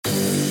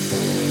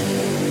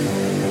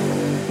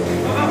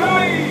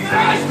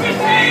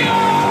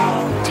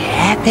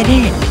Tap it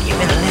in.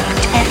 Give it a little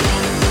tapping.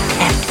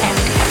 Tap, tap,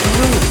 tap.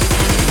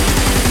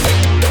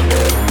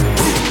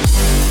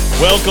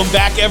 Welcome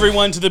back,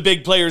 everyone, to the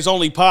Big Players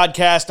Only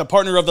podcast, a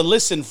partner of the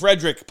Listen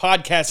Frederick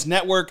Podcast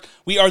Network.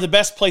 We are the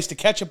best place to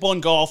catch up on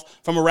golf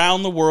from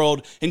around the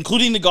world,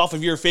 including the golf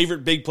of your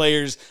favorite big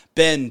players,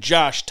 Ben,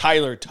 Josh,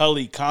 Tyler,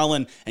 Tully,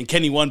 Colin, and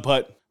Kenny One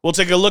Putt. We'll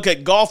take a look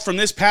at golf from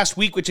this past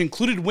week, which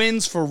included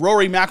wins for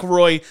Rory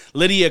McIlroy,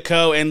 Lydia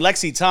Ko, and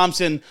Lexi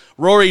Thompson.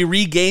 Rory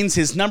regains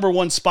his number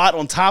one spot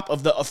on top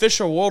of the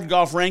official World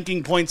Golf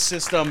Ranking Points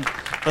system.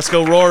 Let's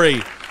go,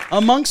 Rory.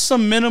 Amongst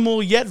some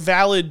minimal yet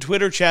valid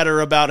Twitter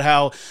chatter about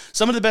how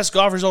some of the best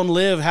golfers on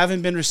LIV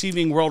haven't been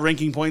receiving world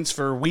ranking points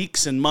for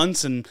weeks and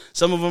months, and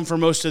some of them for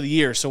most of the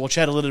year. So we'll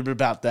chat a little bit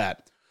about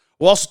that.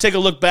 We'll also take a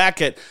look back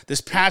at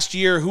this past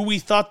year, who we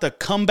thought the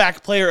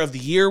comeback player of the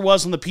year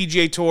was on the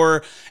PGA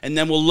Tour, and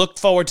then we'll look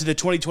forward to the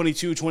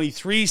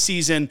 2022-23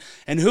 season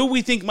and who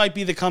we think might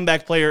be the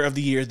comeback player of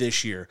the year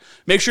this year.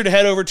 Make sure to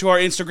head over to our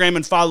Instagram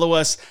and follow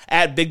us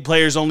at Big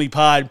Players Only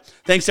Pod.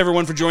 Thanks,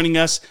 everyone, for joining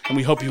us, and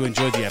we hope you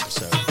enjoyed the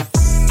episode.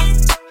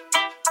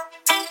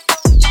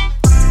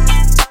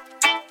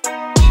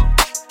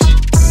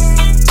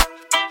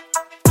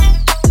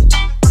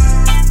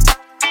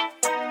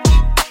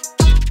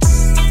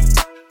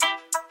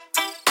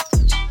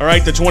 All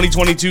right, the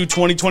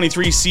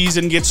 2022-2023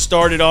 season gets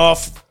started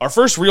off. Our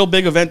first real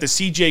big event, the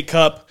CJ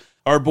Cup.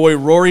 Our boy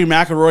Rory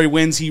McIlroy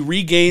wins. He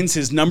regains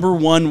his number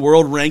one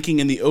world ranking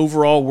in the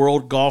overall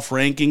world golf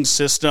ranking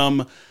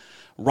system.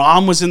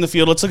 Rahm was in the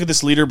field. Let's look at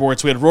this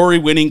leaderboard. So we had Rory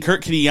winning,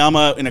 Kurt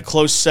Kitayama in a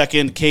close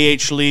second,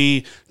 K.H.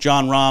 Lee,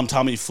 John Rahm,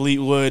 Tommy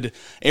Fleetwood,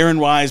 Aaron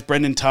Wise,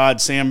 Brendan Todd,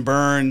 Sam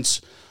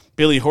Burns,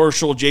 Billy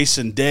Horschel,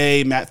 Jason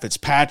Day, Matt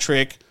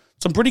Fitzpatrick.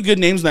 Some pretty good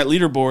names on that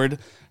leaderboard.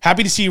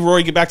 Happy to see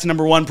Rory get back to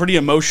number one. Pretty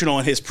emotional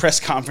in his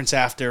press conference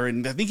after.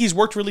 And I think he's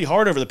worked really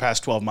hard over the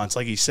past 12 months,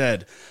 like he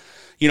said.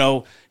 You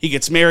know, he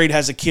gets married,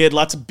 has a kid.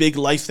 Lots of big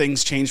life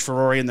things changed for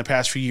Rory in the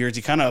past few years.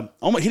 He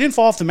didn't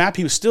fall off the map.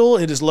 He was still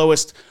at his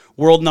lowest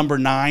world number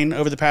 9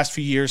 over the past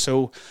few years.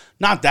 So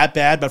not that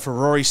bad, but for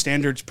Rory's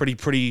standards,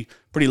 pretty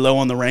low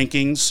on the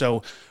rankings.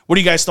 So what are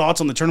you guys' thoughts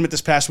on the tournament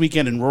this past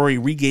weekend and Rory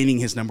regaining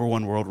his number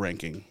one world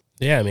ranking?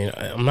 Yeah, I mean,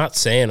 I'm not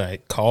saying I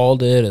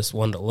called it as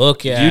one to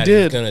look at. You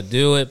did. He's going to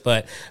do it,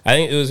 but I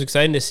think it was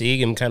exciting to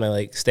see him kind of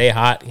like stay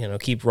hot,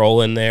 keep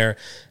rolling there.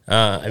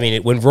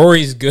 When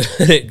Rory's good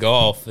at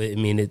golf,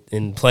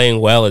 in playing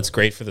well, it's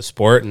great for the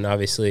sport, and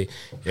obviously,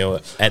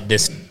 at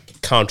this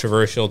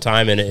controversial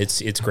time, and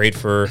it's great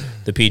for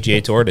the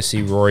PGA Tour to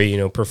see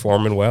Rory,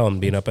 performing well and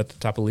being up at the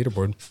top of the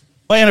leaderboard.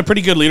 Playing a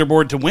pretty good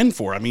leaderboard to win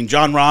for. I mean,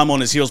 John Rahm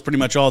on his heels pretty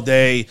much all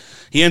day.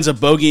 He ends up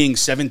bogeying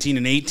 17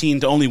 and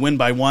 18 to only win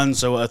by 1,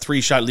 so a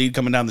 3-shot lead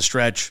coming down the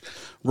stretch.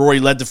 Rory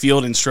led the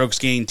field in strokes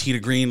gained, tee to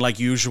green like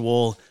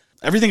usual.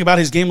 Everything about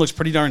his game looks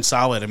pretty darn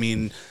solid. I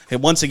mean,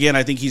 once again,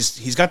 I think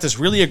he's got this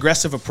really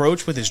aggressive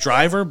approach with his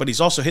driver, but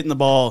he's also hitting the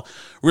ball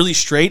really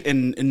straight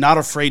and not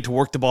afraid to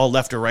work the ball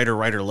left to right or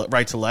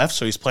right to left.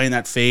 So he's playing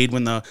that fade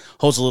when the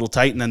hole's a little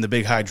tight and then the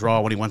big high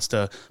draw when he wants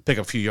to pick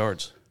up a few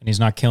yards. And he's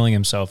not killing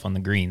himself on the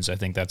greens. I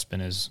think that's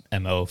been his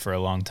MO for a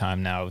long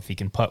time now. If he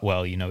can putt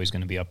well, he's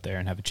going to be up there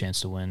and have a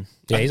chance to win.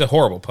 Yeah, he's a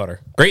horrible putter.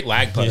 Great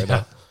lag putter,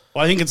 though.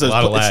 Well, I think it's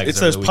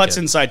those putts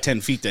inside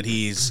 10 feet that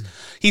he's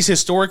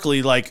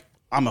historically, like,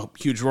 I'm a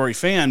huge Rory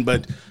fan,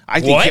 but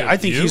I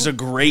think he's a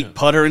great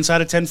putter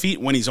inside of 10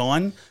 feet when he's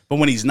on, but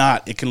when he's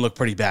not, it can look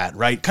pretty bad,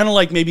 right? Kind of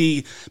like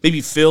maybe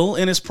Phil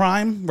in his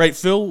prime, right?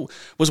 Phil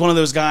was one of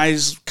those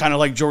guys, kind of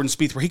like Jordan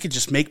Spieth, where he could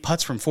just make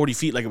putts from 40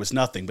 feet like it was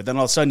nothing, but then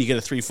all of a sudden you get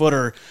a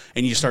 3-footer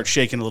and you start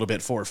shaking a little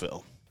bit for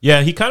Phil.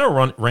 Yeah, he kind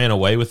of ran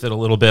away with it a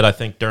little bit, I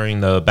think, during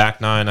the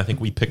back nine. I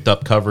think we picked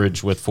up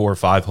coverage with 4 or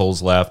 5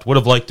 holes left. Would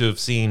have liked to have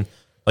seen...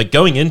 Like,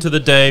 going into the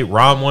day,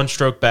 Rahm 1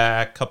 stroke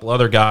back, a couple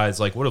other guys,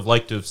 would have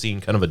liked to have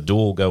seen kind of a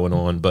duel going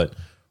on, but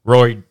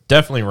Rory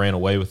definitely ran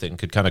away with it and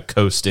could kind of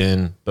coast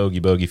in,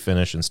 bogey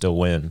finish, and still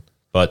win.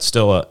 But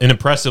still an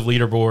impressive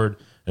leaderboard,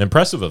 an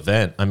impressive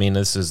event. I mean,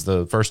 this is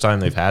the first time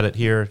they've had it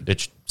here.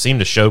 It seemed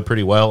to show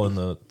pretty well in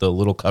the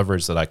little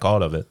coverage that I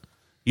caught of it.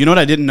 You know what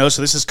I didn't know?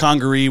 So this is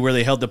Congaree, where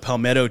they held the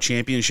Palmetto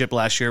Championship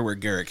last year, where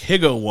Garrick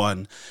Higo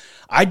won.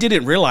 I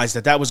didn't realize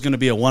that was going to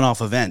be a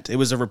one-off event. It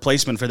was a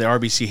replacement for the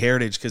RBC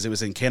Heritage because it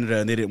was in Canada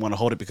and they didn't want to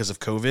hold it because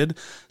of COVID.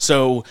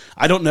 So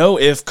I don't know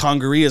if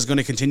Congaree is going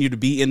to continue to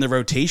be in the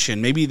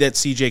rotation. Maybe that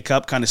CJ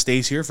Cup kind of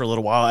stays here for a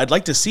little while. I'd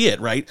like to see it,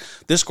 right?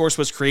 This course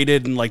was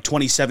created in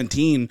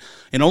 2017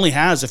 and only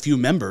has a few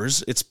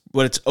members. It's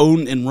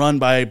owned and run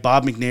by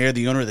Bob McNair,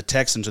 the owner of the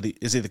Texans.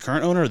 Is he the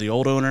current owner or the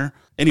old owner?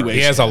 Anyways,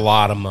 he has a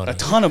lot of money. A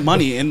ton of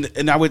money. And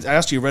I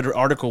asked you, read an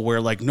article where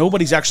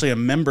nobody's actually a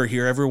member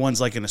here. Everyone's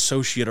like an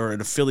associate or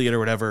an affiliate or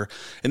whatever.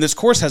 And this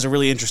course has a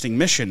really interesting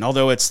mission.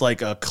 Although it's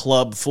like a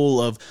club full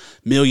of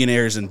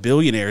millionaires and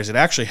billionaires, it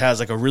actually has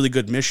a really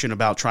good mission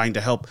about trying to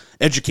help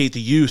educate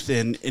the youth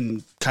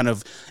and kind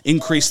of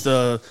increase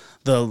the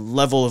the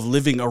level of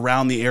living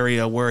around the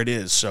area where it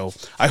is. So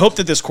I hope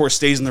that this course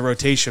stays in the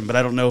rotation, but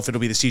I don't know if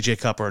it'll be the CJ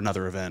Cup or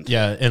another event.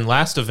 Yeah, and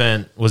last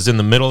event was in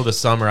the middle of the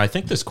summer. I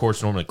think this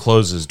course normally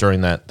closes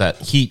during that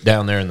heat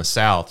down there in the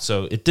south,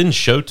 so it didn't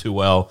show too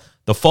well.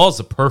 The fall's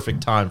the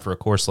perfect time for a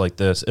course like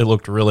this. It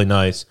looked really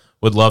nice.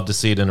 Would love to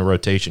see it in a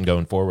rotation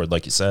going forward,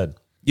 like you said.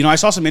 You know, I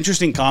saw some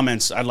interesting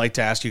comments I'd like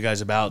to ask you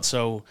guys about.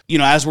 So, you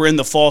know, as we're in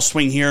the fall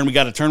swing here and we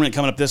got a tournament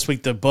coming up this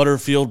week, the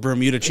Butterfield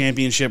Bermuda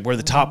Championship, where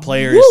the top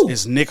player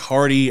is Nick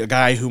Hardy, a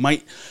guy who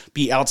might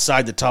be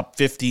outside the top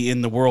 50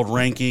 in the world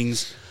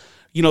rankings.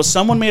 You know,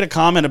 someone made a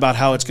comment about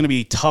how it's going to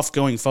be tough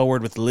going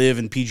forward with LIV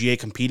and PGA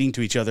competing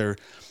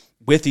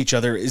with each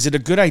other. Is it a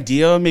good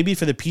idea maybe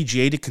for the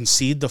PGA to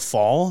concede the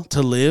fall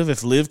to LIV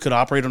if LIV could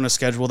operate on a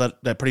schedule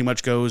that pretty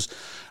much goes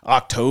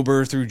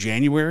October through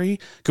January?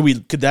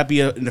 Could that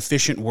be an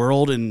efficient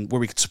world and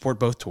where we could support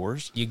both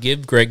tours? You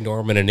give Greg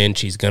Norman an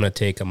inch, he's going to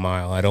take a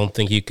mile. I don't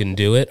think you can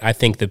do it. I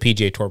think the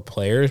PGA Tour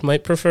players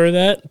might prefer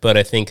that, but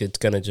I think it's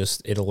going to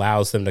it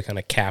allows them to kind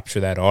of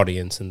capture that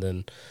audience and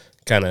then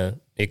kind of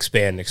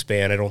expand.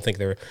 I don't think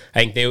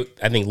I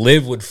think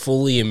LIV would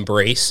fully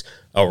embrace,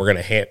 we're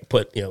going to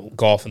put,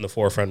 golf in the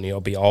forefront,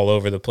 be all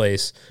over the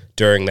place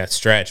during that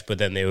stretch, but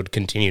then they would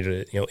continue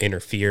to,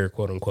 interfere,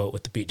 quote unquote,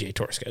 with the PGA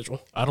Tour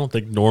schedule. I don't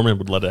think Norman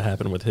would let it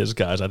happen with his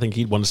guys. I think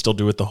he'd want to still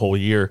do it the whole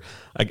year.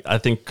 I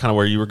think kind of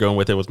where you were going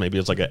with it was maybe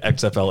it's like an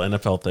XFL,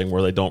 NFL thing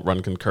where they don't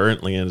run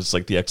concurrently, and it's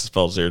like the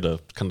XFL's there to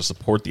kind of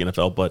support the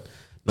NFL, but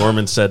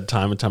Norman said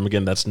time and time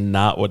again that's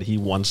not what he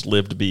wants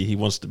LIV to be. He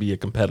wants to be a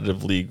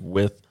competitive league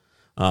with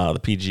the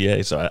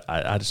PGA, so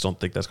I just don't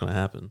think that's going to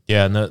happen.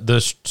 Yeah, and the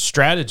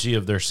strategy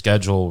of their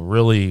schedule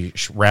really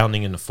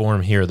rounding into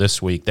form here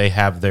this week. They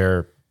have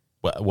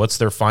what's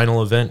their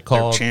final event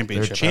called?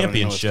 Their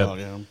championship.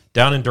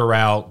 Down in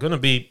Doral. Going to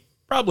be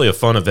probably a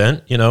fun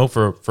event,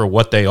 for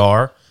what they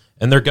are.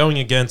 And they're going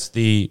against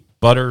the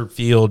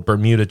Butterfield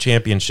Bermuda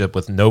Championship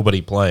with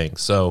nobody playing.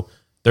 So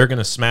they're going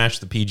to smash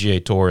the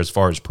PGA Tour as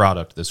far as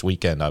product this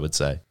weekend, I would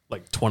say.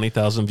 Like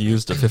 20,000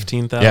 views to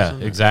 15,000?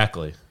 Yeah,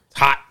 exactly.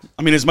 Hot.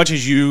 I mean, as much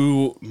as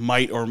you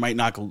might or might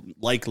not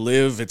like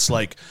LIV, it's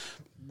like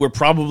we're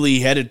probably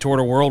headed toward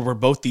a world where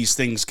both these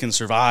things can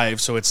survive.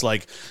 So it's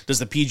like, does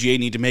the PGA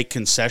need to make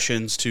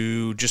concessions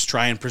to just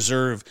try and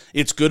preserve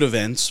its good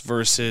events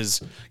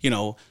versus,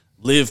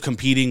 LIV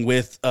competing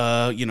with,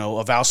 a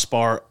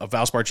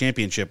Valspar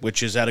championship,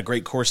 which is at a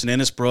great course in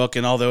Innisbrook.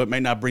 And although it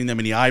might not bring them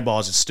any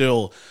eyeballs, it's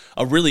still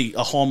a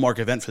hallmark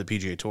event for the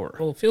PGA Tour.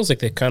 Well, it feels like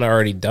they've kind of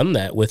already done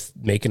that with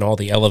making all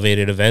the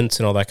elevated events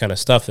and all that kind of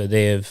stuff. That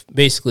they have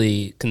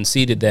basically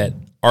conceded that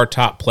our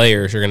top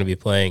players are going to be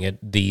playing at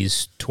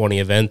these 20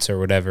 events or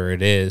whatever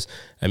it is.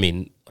 I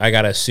mean, I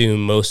got to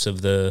assume most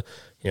of the,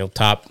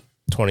 top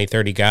 20,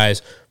 30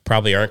 guys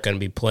probably aren't going to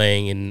be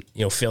playing and,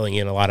 filling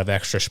in a lot of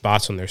extra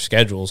spots on their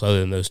schedules other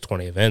than those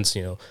 20 events.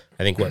 I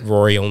think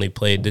Rory only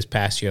played this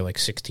past year like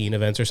 16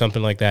 events or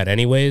something like that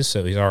anyways,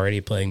 so he's already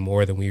playing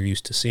more than we were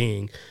used to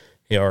seeing,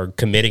 or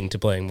committing to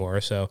playing more.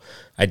 So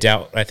I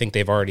think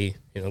they've already,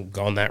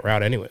 gone that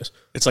route anyways.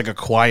 It's like a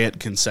quiet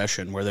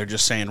concession where they're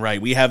just saying,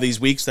 right, we have these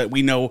weeks that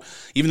we know,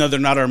 even though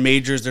they're not our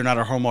majors, they're not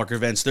our hallmark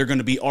events, they're going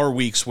to be our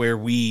weeks where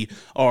we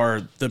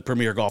are the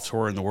premier golf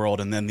tour in the world.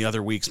 And then the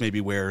other weeks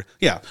maybe where,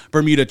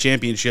 Bermuda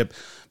Championship,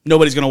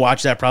 nobody's going to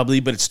watch that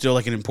probably, but it's still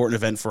like an important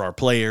event for our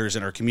players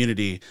and our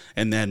community.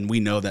 And then we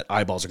know that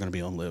eyeballs are going to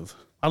be on LIV.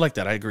 I like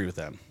that. I agree with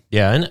that.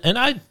 Yeah, and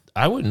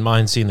I wouldn't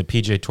mind seeing the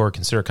PGA Tour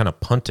consider kind of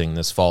punting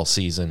this fall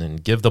season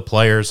and give the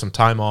players some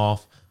time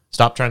off,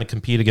 stop trying to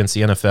compete against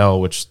the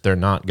NFL, which they're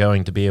not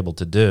going to be able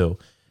to do.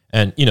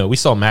 And, we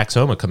saw Max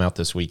Homa come out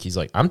this week. He's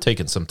like, I'm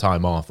taking some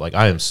time off. Like,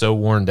 I am so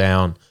worn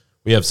down.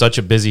 We have such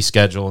a busy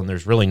schedule, and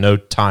there's really no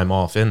time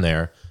off in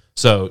there.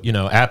 So,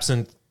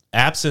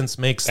 absence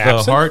makes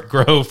the heart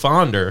grow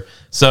fonder.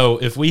 So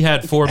if we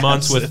had 4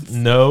 months with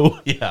so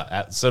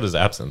does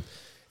absinthe.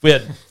 If we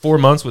had 4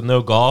 months with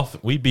no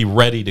golf, we'd be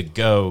ready to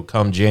go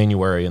come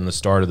January and the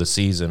start of the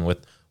season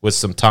with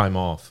some time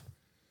off.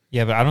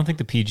 Yeah, but I don't think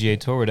the PGA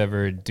Tour would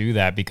ever do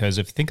that, because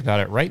if you think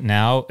about it, right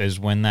now is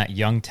when that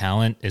young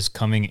talent is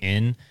coming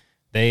in.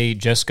 They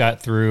just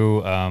got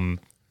through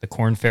the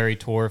Korn Ferry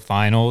Tour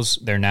finals.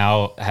 They're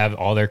now have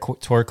all their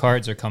tour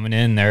cards are coming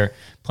in. They're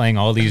playing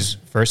all these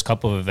first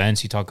couple of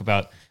events. You talk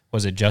about,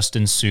 was it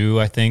Justin Sue,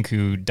 I think,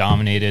 who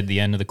dominated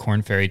the end of the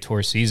Korn Ferry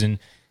Tour season.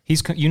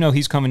 He's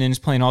coming in, he's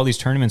playing all these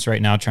tournaments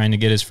right now, trying to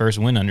get his first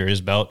win under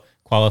his belt,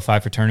 qualify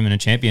for Tournament of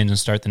Champions, and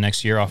start the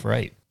next year off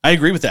right. I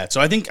agree with that.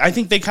 So I think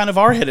they kind of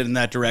are headed in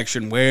that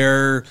direction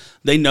where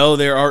they know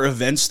there are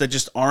events that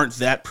just aren't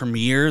that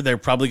premier. They're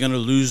probably going to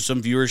lose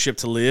some viewership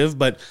to LIV,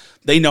 but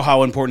they know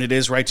how important it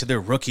is, right, to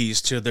their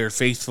rookies, to their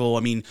faithful.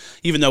 I mean,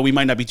 even though we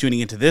might not be tuning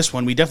into this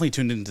one, we definitely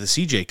tuned into the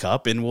CJ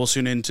Cup, and we'll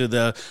tune into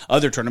the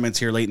other tournaments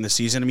here late in the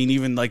season. I mean,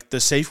 even like the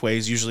Safeway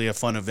is usually a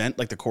fun event.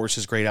 Like the course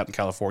is great out in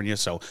California,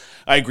 so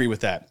I agree with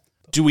that.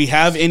 Do we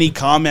have any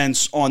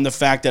comments on the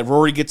fact that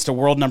Rory gets to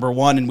world number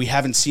one and we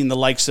haven't seen the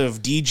likes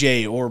of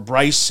DJ or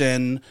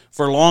Bryson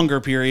for longer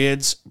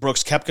periods,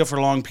 Brooks Koepka for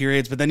long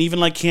periods, but then even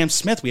like Cam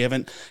Smith, he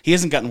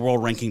hasn't gotten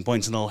world ranking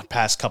points in the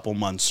past couple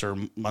months or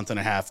month and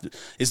a half.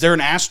 Is there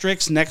an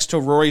asterisk next to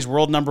Rory's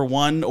world number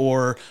one,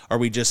 or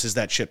is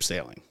that ship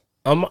sailing?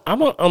 I'm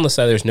on the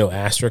side there's no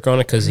asterisk on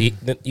it because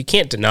you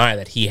can't deny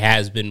that he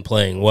has been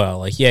playing well.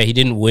 Like, yeah, he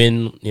didn't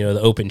win, the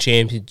Open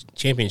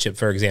Championship,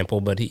 for example,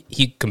 but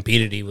he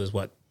competed. He was,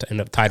 ended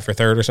up tied for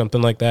third or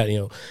something like that.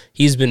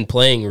 He's been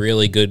playing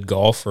really good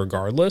golf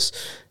regardless.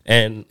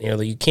 And,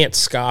 you can't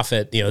scoff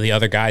at, the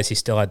other guys he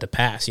still had to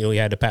pass. He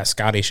had to pass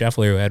Scotty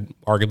Scheffler, who had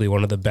arguably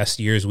one of the best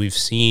years we've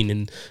seen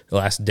in the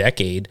last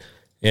decade.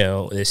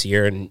 This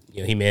year, and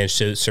he managed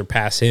to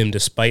surpass him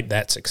despite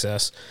that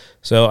success.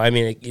 So, I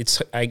mean,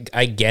 I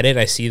get it.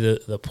 I see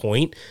the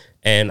point,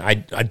 and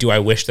I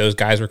wish those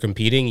guys were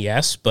competing,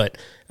 yes, but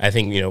I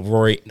think,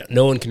 Rory,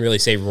 no one can really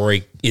say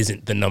Rory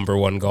isn't the number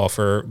one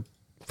golfer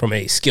from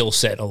a skill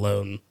set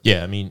alone.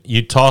 Yeah, I mean,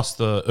 you toss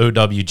the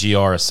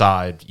OWGR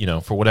aside,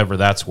 for whatever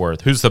that's worth.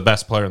 Who's the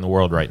best player in the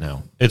world right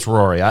now? It's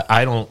Rory.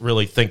 I don't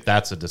really think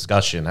that's a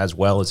discussion as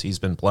well as he's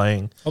been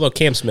playing. Although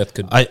Cam Smith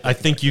could. I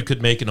think you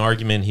could make an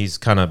argument he's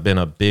kind of been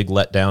a big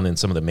letdown in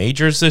some of the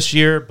majors this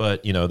year,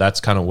 but, that's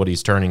kind of what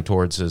he's turning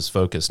towards his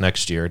focus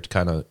next year to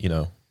kind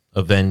of,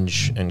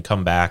 avenge and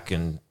come back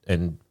and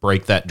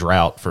break that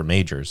drought for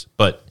majors.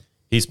 But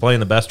he's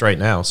playing the best right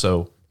now,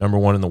 so number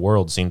one in the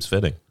world seems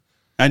fitting.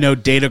 I know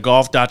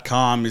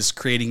datagolf.com is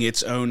creating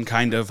its own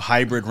kind of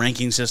hybrid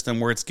ranking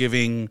system where it's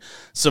giving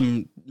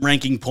some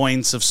ranking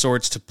points of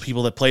sorts to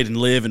people that played and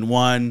live and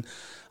won.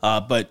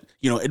 But,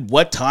 at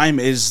what time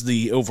is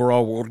the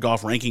overall world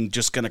golf ranking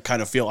just going to kind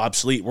of feel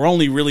obsolete? We're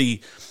only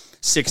really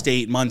 6 to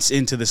 8 months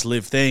into this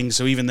live thing.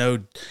 So even though,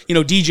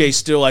 DJ's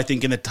still, I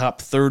think, in the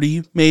top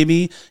 30,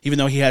 maybe, even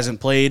though he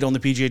hasn't played on the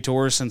PGA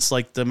Tour since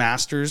like the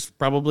Masters,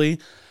 probably.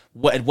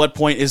 At what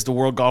point is the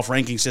world golf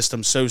ranking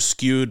system so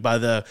skewed by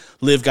the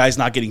live guys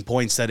not getting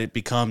points that it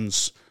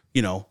becomes,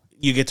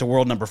 you get to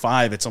world number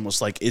 5, it's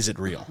almost like, is it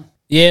real?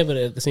 Yeah, but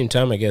at the same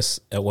time, I guess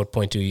at what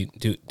point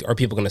are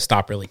people going to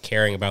stop really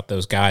caring about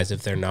those guys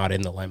if they're not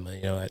in the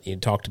limelight? You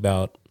talked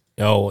about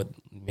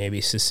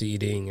maybe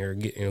seceding or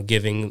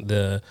giving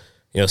the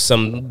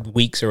some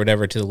weeks or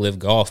whatever to the live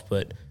golf,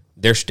 but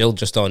they're still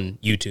just on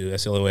YouTube.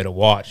 That's the only way to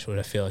watch. But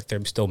I feel like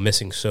they're still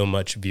missing so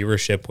much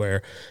viewership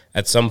where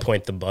at some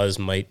point the buzz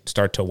might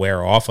start to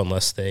wear off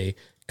unless they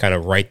kind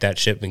of right that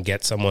ship and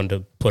get someone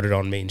to put it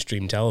on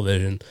mainstream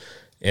television.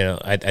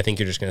 I think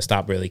you're just going to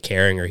stop really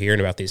caring or hearing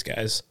about these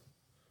guys.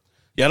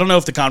 Yeah, I don't know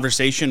if the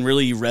conversation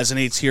really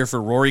resonates here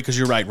for Rory, because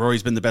you're right.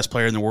 Rory's been the best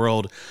player in the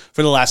world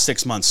for the last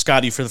 6 months.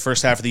 Scotty for the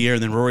first half of the year,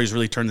 and then Rory's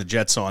really turned the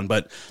Jets on.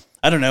 But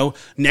I don't know,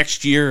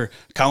 next year,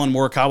 Colin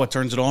Morikawa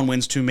turns it on,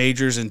 wins 2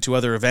 majors and 2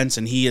 other events,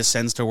 and he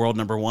ascends to world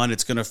number 1.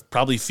 It's going to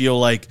probably feel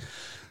like,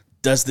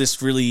 does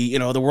this really,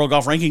 the world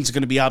golf rankings is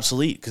going to be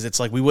obsolete? Because it's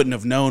like we wouldn't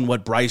have known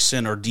what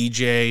Bryson or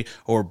DJ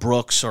or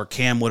Brooks or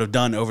Cam would have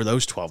done over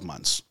those 12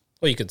 months.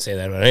 Well, you could say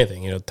that about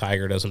anything.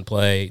 Tiger doesn't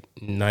play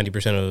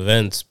 90% of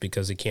events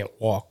because he can't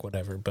walk,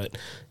 whatever. But,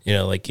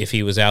 like if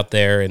he was out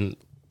there and,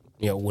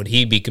 would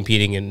he be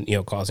competing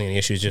and, causing any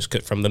issues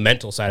just from the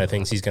mental side of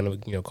things? He's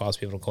going to, cause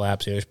people to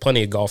collapse. There's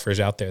plenty of golfers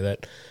out there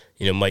that,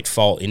 might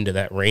fall into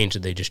that range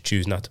that they just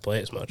choose not to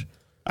play as much.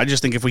 I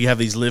just think if we have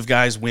these live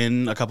guys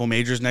win a couple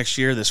majors next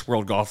year, this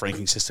world golf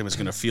ranking system is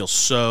going to feel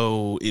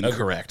so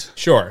incorrect.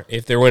 Sure,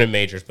 if they're winning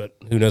majors, but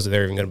who knows if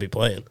they're even going to be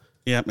playing.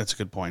 Yeah, that's a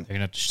good point. They're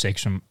going to have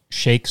to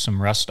shake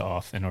some rust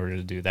off in order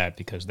to do that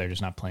because they're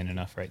just not playing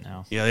enough right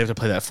now. Yeah, they have to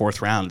play that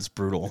 4th round. It's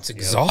brutal. It's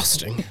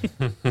exhausting.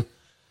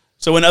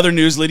 So in other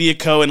news, Lydia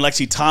Ko and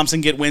Lexi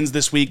Thompson get wins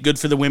this week. Good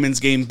for the women's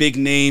game. Big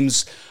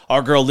names.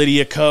 Our girl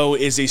Lydia Ko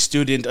is a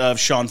student of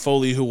Sean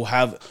Foley, who we'll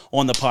have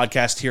on the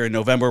podcast here in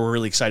November. We're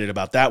really excited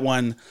about that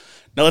one.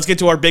 Now let's get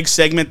to our big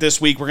segment this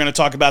week. We're going to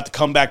talk about the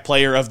Comeback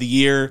Player of the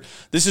Year.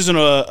 This is an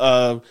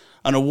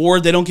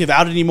award they don't give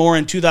out anymore.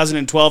 In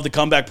 2012, the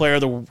Comeback Player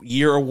of the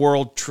Year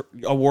award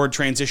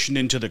transitioned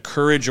into the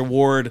Courage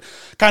Award.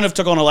 Kind of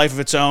took on a life of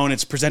its own.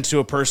 It's presented to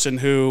a person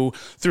who,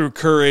 through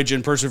courage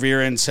and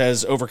perseverance,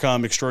 has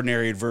overcome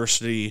extraordinary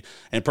adversity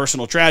and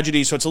personal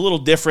tragedy. So it's a little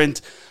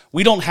different.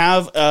 We don't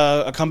have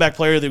a Comeback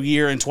Player of the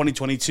Year in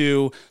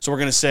 2022, so we're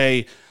going to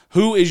say,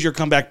 who is your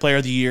Comeback Player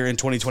of the Year in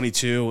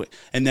 2022?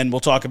 And then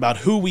we'll talk about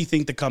who we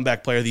think the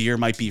Comeback Player of the Year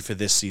might be for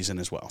this season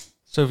as well.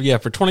 So, yeah,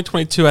 for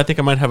 2022, I think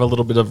I might have a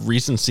little bit of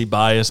recency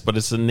bias, but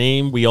it's a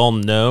name we all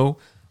know,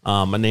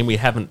 a name we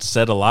haven't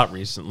said a lot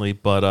recently,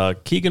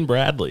 but Keegan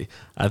Bradley.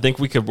 I think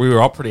we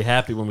were all pretty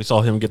happy when we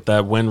saw him get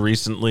that win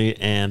recently,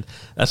 and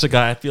that's a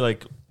guy I feel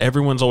like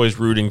everyone's always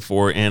rooting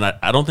for, and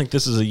I don't think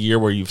this is a year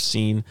where you've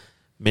seen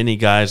many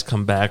guys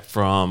come back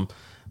from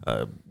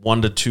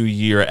 1 to 2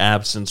 year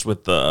absence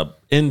with the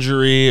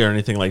injury or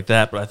anything like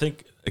that, but I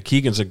think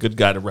Keegan's a good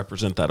guy to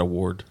represent that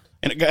award.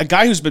 And a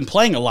guy who's been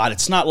playing a lot,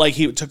 it's not like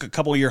he took a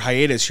couple year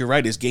hiatus. You're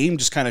right. His game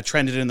just kind of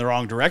trended in the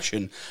wrong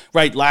direction.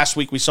 Right. Last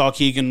week we saw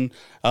Keegan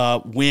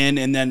win.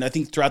 And then I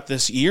think throughout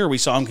this year we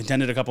saw him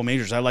contend at a couple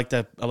majors. I like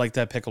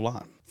that pick a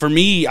lot. For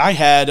me, I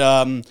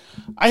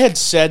had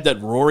said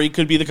that Rory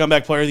could be the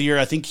comeback player of the year.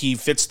 I think he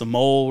fits the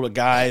mold, a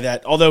guy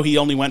that, although he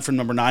only went from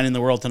number 9 in the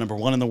world to number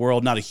 1 in the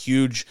world, not a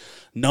huge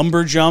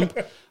number jump.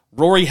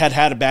 Rory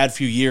had a bad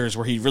few years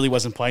where he really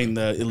wasn't playing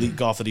the elite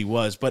golf that he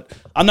was. But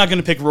I'm not going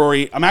to pick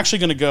Rory. I'm actually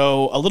going to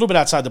go a little bit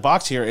outside the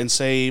box here and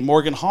say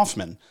Morgan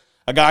Hoffman,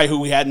 a guy who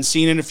we hadn't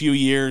seen in a few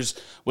years,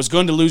 was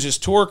going to lose his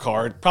tour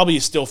card. Probably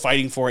is still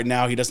fighting for it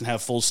now. He doesn't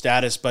have full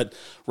status, but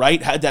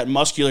had that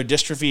muscular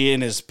dystrophy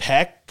in his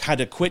pec, had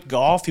to quit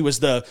golf. He was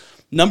the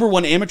number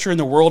 1 amateur in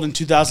the world in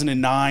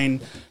 2009,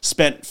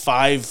 spent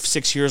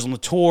 5-6 years on the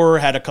tour,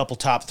 had a couple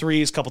top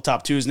 3s, couple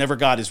top 2s, never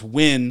got his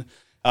win.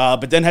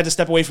 But then had to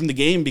step away from the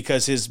game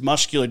because his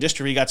muscular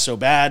dystrophy got so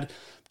bad.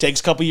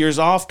 Takes a couple years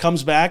off,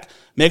 comes back,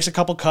 makes a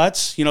couple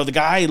cuts. The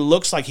guy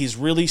looks like he's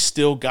really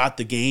still got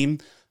the game.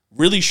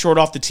 Really short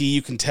off the tee.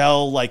 You can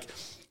tell, I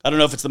don't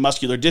know if it's the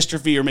muscular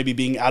dystrophy or maybe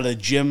being out of the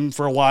gym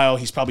for a while.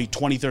 He's probably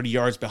 20, 30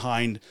 yards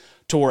behind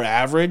tour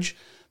average.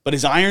 But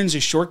his irons,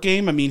 his short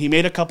game, he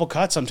made a couple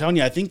cuts. I'm telling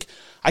you,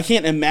 I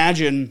can't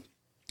imagine...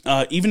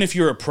 even if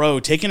you're a pro,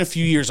 taking a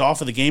few years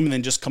off of the game and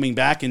then just coming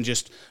back and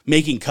just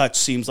making cuts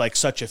seems like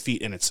such a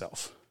feat in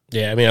itself.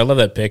 Yeah, I love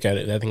that pick.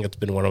 I think it's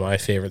been one of my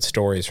favorite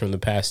stories from the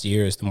past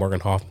years, the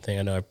Morgan Hoffman thing.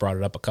 I know I've brought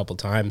it up a couple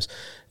times,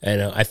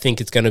 and I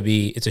think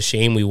it's a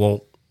shame we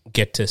won't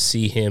get to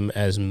see him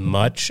as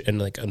much.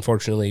 And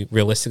unfortunately,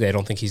 realistically, I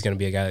don't think he's going to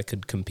be a guy that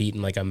could compete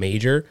in a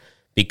major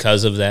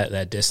because of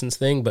that distance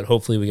thing. But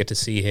hopefully, we get to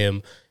see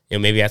him.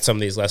 Maybe at some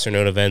of these lesser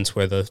known events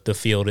where the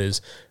field is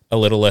a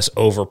little less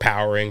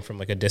overpowering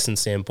from a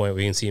distance standpoint,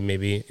 we can see him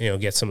maybe,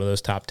 get some of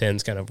those top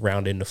 10s kind of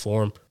round into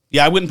form.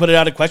 Yeah, I wouldn't put it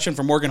out of question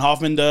for Morgan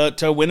Hoffman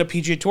to win a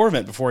PGA Tour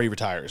event before he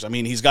retires.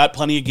 He's got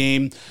plenty of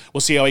game.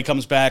 We'll see how he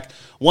comes back.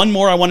 One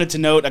more I wanted to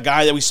note, a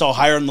guy that we saw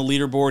higher on the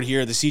leaderboard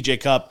here, the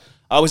CJ Cup,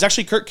 was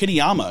actually Kurt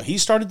Kitayama. He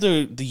started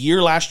the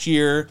year last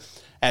year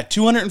at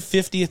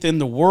 250th in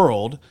the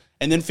world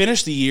and then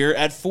finished the year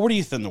at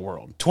 40th in the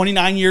world.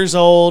 29 years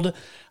old.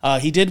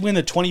 He did win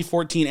the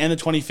 2014 and the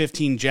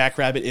 2015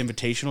 Jackrabbit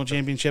Invitational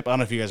Championship. I don't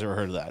know if you guys ever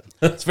heard of that.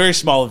 It's a very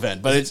small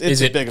event, but it's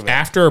a big event.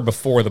 After or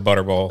before the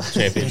Butterball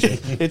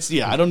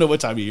Championship? I don't know what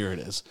time of year it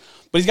is.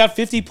 But he's got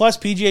 50-plus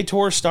PGA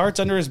Tour starts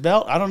under his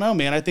belt. I don't know,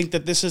 man. I think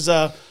that this is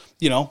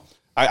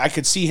I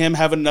could see him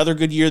having another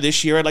good year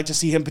this year. I'd like to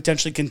see him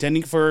potentially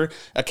contending for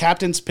a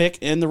captain's pick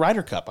in the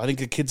Ryder Cup. I think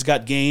the kid's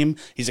got game.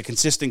 He's a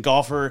consistent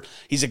golfer.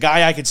 He's a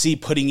guy I could see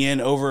putting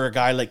in over a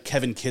guy like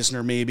Kevin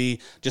Kisner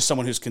maybe, just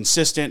someone who's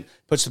consistent,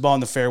 puts the ball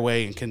in the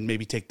fairway, and can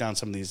maybe take down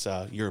some of these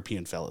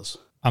European fellas.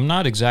 I'm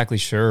not exactly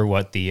sure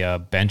what the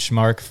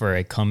benchmark for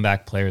a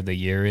comeback player of the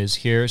year is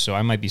here, so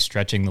I might be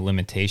stretching the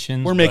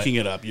limitations. We're making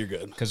it up. You're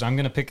good. Because I'm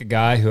going to pick a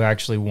guy who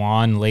actually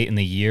won late in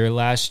the year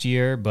last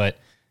year, but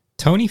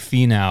Tony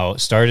Finau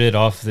started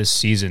off this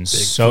season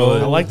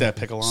I like that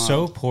pick a lot.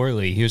 So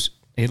poorly.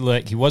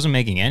 He wasn't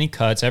making any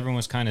cuts. Everyone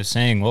was kind of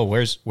saying, "Well,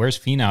 where's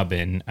Finau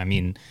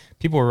been?"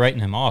 People were writing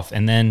him off.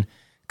 And then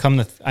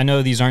I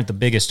know these aren't the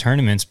biggest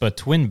tournaments, but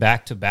to win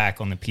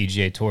back-to-back on the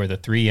PGA Tour, the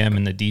 3M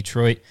and the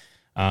Detroit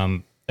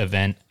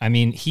event,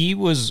 he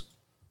was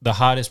the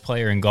hottest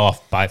player in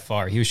golf by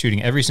far. He was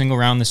shooting every single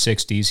round in the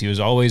 60s. He was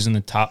always in the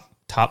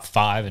top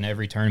 5 in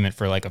every tournament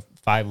for a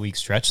 5-week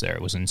stretch there.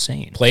 It was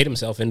insane. Played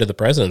himself into the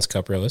President's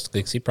Cup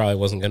realistically because he probably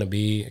wasn't going to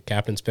be a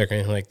captain's pick or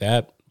anything like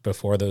that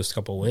before those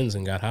couple wins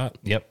and got hot.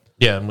 Yep.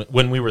 Yeah, and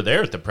when we were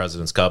there at the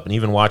President's Cup and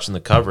even watching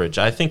the coverage,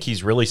 I think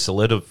he's really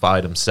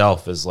solidified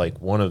himself as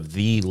one of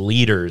the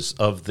leaders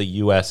of the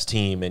U.S.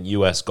 team and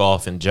U.S.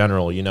 golf in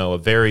general. A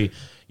very,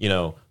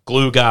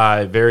 glue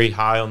guy, very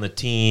high on the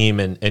team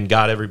and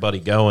got everybody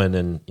going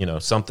and,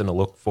 something to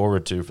look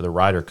forward to for the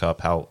Ryder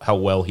Cup, how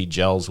well he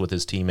gels with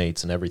his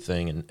teammates and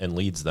everything and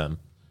leads them.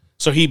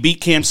 So he beat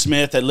Cam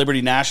Smith at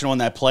Liberty National in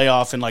that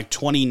playoff in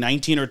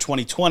 2019 or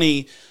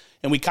 2020.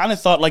 And we kind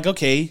of thought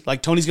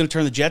Tony's going to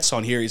turn the Jets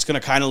on here. He's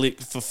going to kind of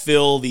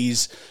fulfill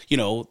these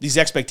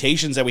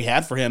expectations that we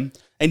had for him.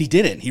 And he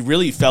didn't. He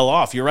really fell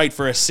off. You're right.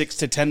 For a 6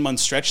 to 10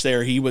 month stretch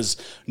there, he was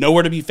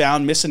nowhere to be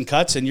found, missing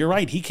cuts. And you're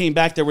right. He came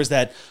back. There was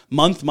that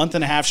month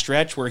and a half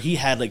stretch where he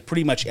had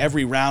pretty much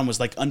every round was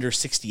under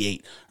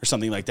 68 or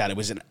something like that. It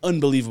was an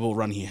unbelievable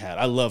run he had.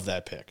 I love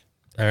that pick.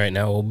 All right,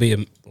 now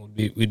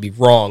we'd be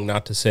wrong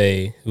not to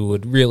say who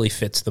would really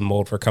fits the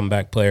mold for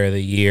comeback player of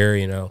the year,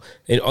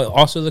 and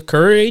also the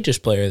courageous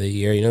player of the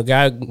year.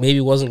 Guy maybe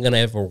wasn't going to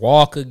ever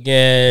walk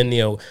again,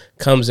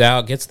 comes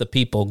out, gets the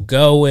people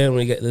going.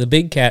 We get the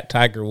big cat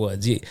Tiger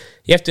Woods. You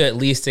have to at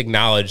least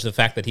acknowledge the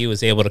fact that he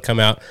was able to come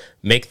out,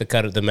 make the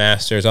cut at the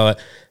Masters, all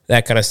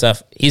that kind of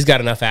stuff. He's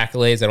got enough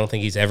accolades. I don't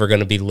think he's ever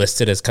going to be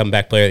listed as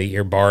comeback player of the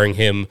year, barring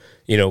him,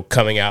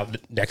 coming out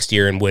next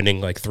year and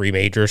winning 3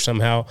 majors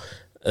somehow.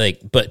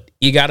 But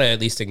you got to at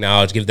least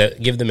acknowledge, give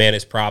the man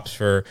his props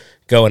for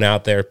going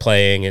out there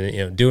playing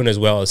and doing as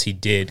well as he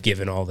did,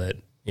 given all that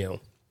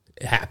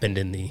happened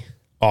in the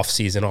off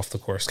season, off the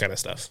course kind of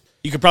stuff.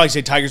 You could probably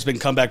say Tiger's been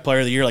comeback player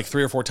of the year like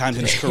 3 or 4 times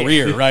in his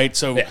career, right?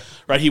 So,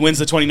 right, he wins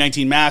the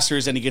 2019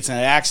 Masters, and he gets in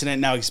an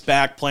accident. Now he's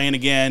back playing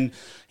again.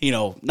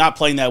 Not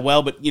playing that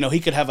well, but he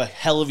could have a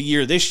hell of a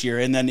year this year,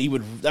 and then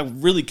that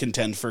would really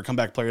contend for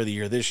comeback player of the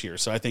year this year.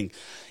 So I think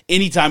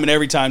anytime and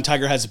every time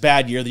Tiger has a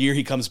bad year, the year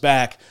he comes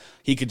back,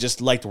 he could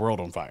just light the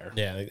world on fire.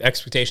 Yeah, the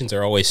expectations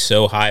are always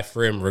so high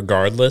for him,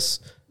 regardless.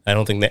 I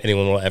don't think that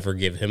anyone will ever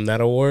give him that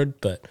award,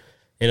 but.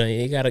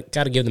 You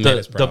gotta give the man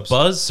his props. The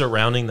buzz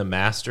surrounding the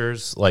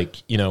Masters,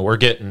 we're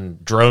getting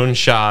drone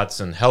shots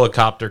and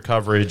helicopter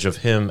coverage of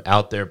him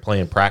out there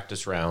playing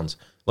practice rounds.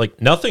 Like,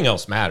 nothing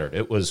else mattered.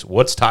 It was,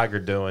 what's Tiger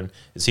doing?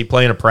 Is he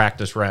playing a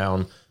practice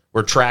round?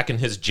 We're tracking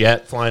his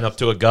jet flying up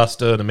to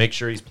Augusta to make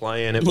sure he's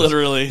playing. It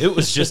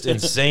was just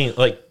insane.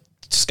 Like,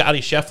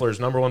 Scotty Scheffler's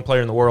 #1 player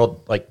in the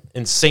world, like,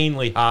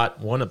 insanely hot,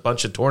 won a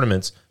bunch of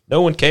tournaments.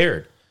 No one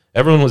cared.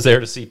 Everyone was there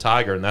to see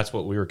Tiger, and that's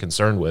what we were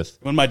concerned with.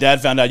 When my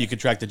dad found out you could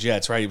track the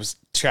jets, right? He was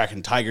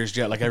tracking Tiger's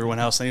jet like everyone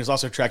else, and he was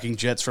also tracking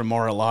jets from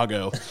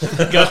Mar-a-Lago.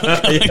 Going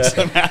to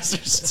the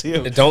Masters,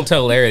 too. Don't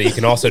tell Larry that you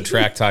can also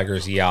track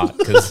Tiger's yacht,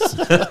 because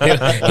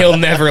he'll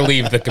never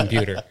leave the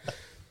computer.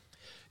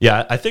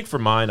 Yeah, I think for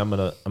mine, I'm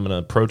gonna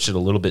approach it a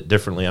little bit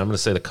differently. I'm gonna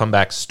say the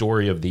comeback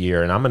story of the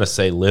year, and I'm gonna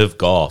say Live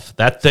Golf.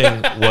 That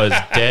thing was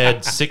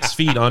dead 6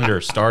 feet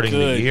under starting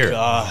the year.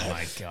 God. Oh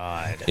my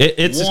God!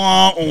 It's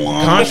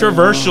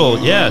controversial,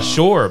 yeah,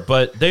 sure,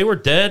 but they were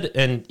dead.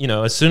 And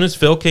as soon as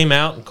Phil came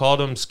out and called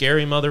them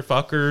scary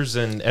motherfuckers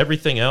and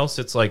everything else,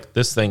 it's like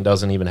this thing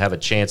doesn't even have a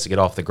chance to get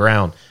off the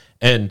ground.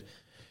 And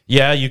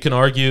yeah, you can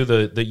argue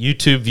the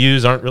YouTube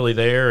views aren't really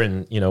there,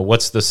 and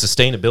what's the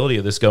sustainability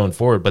of this going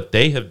forward, but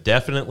they have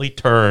definitely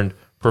turned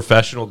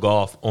professional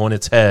golf on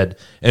its head,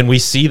 and we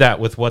see that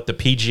with what the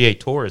PGA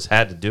Tour has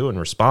had to do in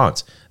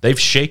response. They've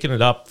shaken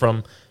it up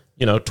from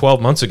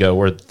 12 months ago,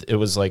 where it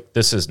was like,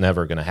 this is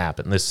never going to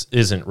happen. This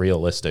isn't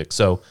realistic.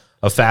 So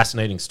a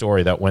fascinating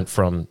story that went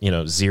from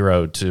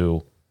 0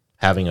 to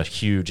having a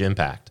huge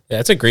impact. Yeah,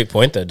 that's a great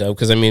point, though, Doug,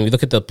 because, we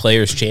look at the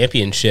Players'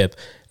 Championship.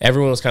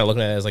 Everyone was kind of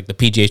looking at it as like the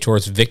PGA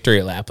Tour's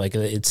victory lap. Like,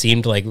 it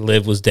seemed like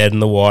Liv was dead in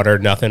the water,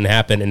 nothing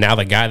happened, and now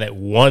the guy that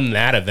won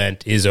that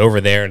event is over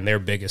there and their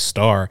biggest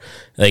star.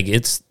 Like,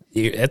 that's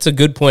a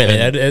good point.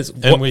 That is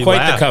quite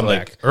laughed, the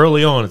comeback. Like,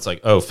 early on, it's like,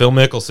 oh, Phil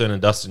Mickelson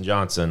and Dustin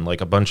Johnson, like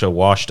a bunch of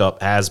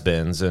washed-up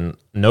has-beens, and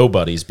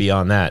nobody's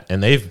beyond that.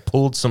 And they've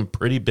pulled some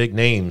pretty big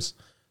names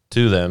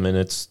to them, and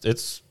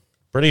it's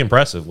pretty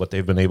impressive what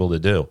they've been able to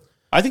do.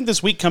 I think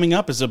this week coming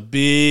up is a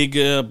big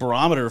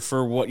barometer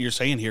for what you're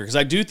saying here, because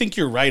I do think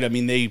you're right.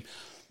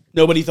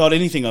 Nobody thought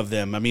anything of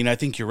them. I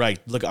think you're right.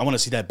 Look, I want to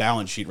see that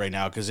balance sheet right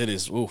now, because it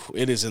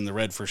is in the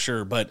red for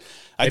sure. But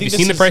have you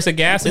seen the price of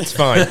gas? It's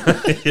fine.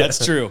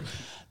 That's true.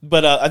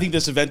 But I think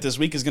this event this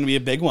week is going to be a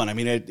big one.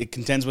 It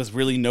contends with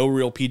really no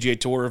real PGA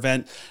Tour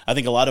event. I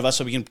think a lot of us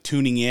will begin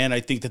tuning in.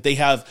 I think that they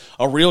have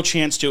a real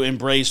chance to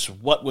embrace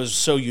what was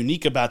so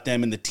unique about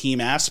them in the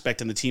team aspect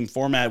and the team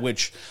format,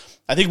 which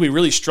I think we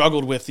really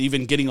struggled with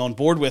even getting on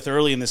board with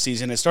early in the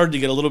season. It started to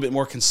get a little bit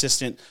more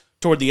consistent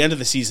toward the end of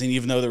the season,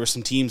 even though there were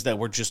some teams that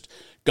were just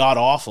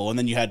god-awful. And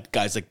then you had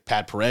guys like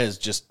Pat Perez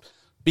just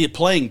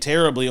playing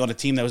terribly on a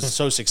team that was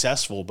so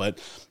successful. But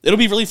it'll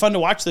be really fun to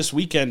watch this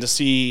weekend to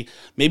see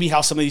maybe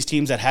how some of these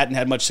teams that hadn't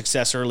had much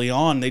success early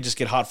on, they just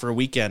get hot for a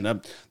weekend.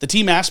 The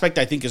team aspect,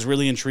 I think, is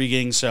really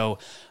intriguing. So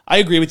I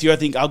agree with you. I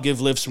think I'll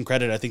give Liv some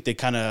credit. I think they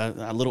kind of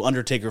a little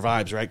Undertaker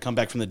vibes, right? Come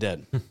back from the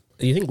dead.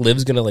 Do you think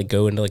Liv's going to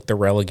go into the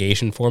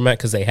relegation format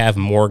because they have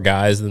more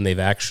guys than they've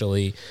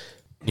actually,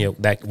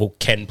 that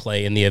can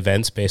play in the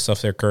events based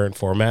off their current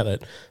format?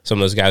 That some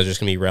of those guys are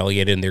just going to be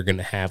relegated and they're going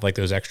to have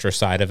those extra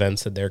side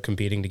events that they're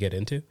competing to get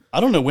into?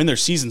 I don't know when their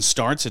season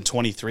starts in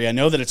 23. I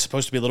know that it's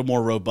supposed to be a little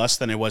more robust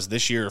than it was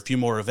this year, a few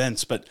more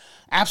events, but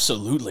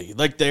absolutely.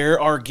 There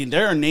are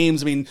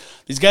names.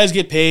 These guys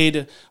get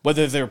paid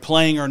whether they're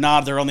playing or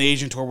not. They're on the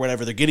Asian tour,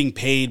 whatever. They're getting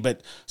paid,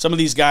 but some of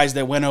these guys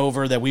that went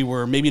over that we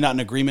were maybe not in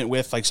agreement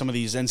with, like some of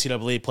these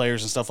NCAA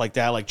players and stuff like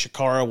that, like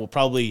Chikara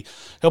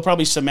he'll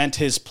probably cement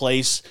his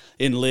place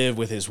in Live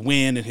with his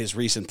win and his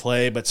recent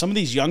play. But some of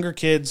these younger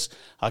kids,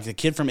 like the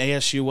kid from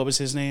ASU, what was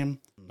his name?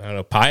 I don't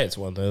know. Pyatt's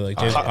one though.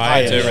 James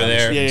Pyatt's over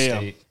there.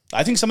 Yeah.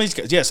 I think some of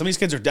these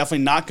kids are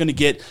definitely not going to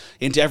get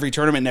into every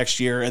tournament next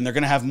year, and they're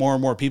going to have more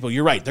and more people.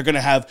 You're right. They're going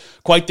to have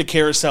quite the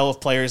carousel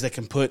of players that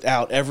can put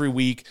out every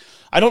week.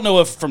 I don't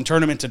know if from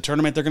tournament to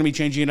tournament they're going to be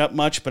changing it up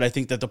much, but I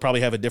think that they'll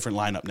probably have a different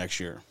lineup next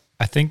year.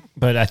 I think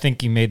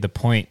you made the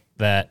point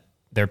that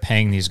they're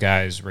paying these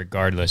guys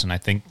regardless, and I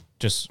think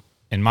just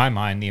in my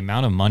mind, the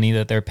amount of money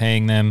that they're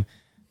paying them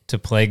to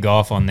play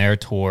golf on their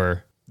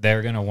tour,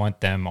 they're going to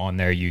want them on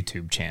their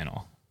YouTube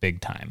channel big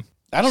time.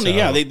 I don't know.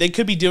 Yeah, they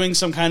could be doing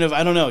some kind of,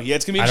 I don't know. Yeah,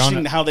 it's going to be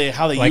interesting how they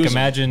use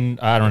imagine,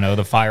 I don't know,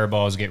 the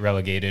Fireballs get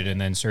relegated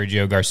and then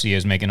Sergio Garcia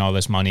is making all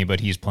this money, but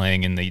he's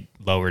playing in the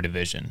lower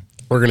division.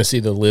 We're going to see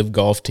the Live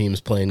Golf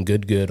teams playing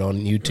good on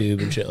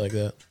YouTube and shit like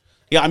that.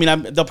 Yeah,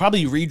 they'll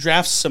probably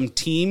redraft some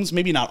teams.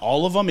 Maybe not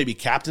all of them. Maybe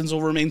captains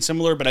will remain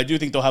similar, but I do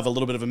think they'll have a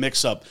little bit of a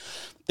mix-up.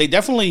 They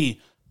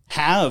definitely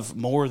have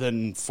more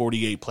than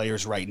 48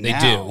 players right They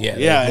now. do, yeah.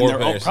 Yeah, and More they're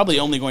players. probably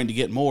only going to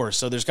get more.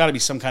 So there's got to be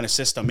some kind of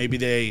system. Maybe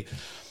they,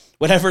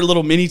 whatever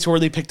little mini tour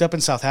they picked up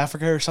in South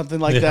Africa or something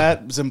like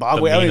that,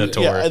 Zimbabwe. The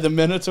Minotaur. The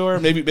Minotaur.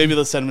 Maybe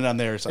they'll send them down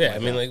there or something. Yeah, I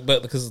mean,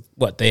 but because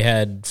they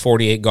had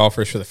 48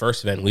 golfers for the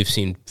first event, we've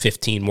seen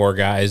 15 more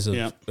guys of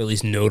at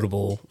least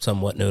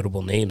somewhat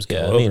notable names go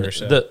over. I mean,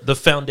 So. the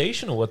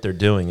foundation of what they're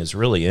doing is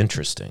really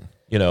interesting.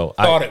 You know,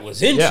 I thought it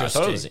was interesting. Yeah, I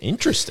thought it was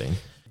interesting.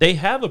 They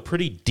have a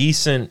pretty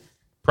decent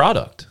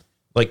product.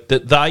 Like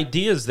the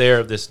ideas there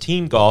of this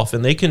team golf,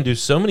 and they can do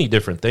so many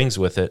different things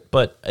with it,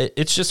 but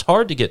it's just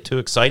hard to get too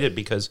excited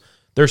because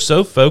they're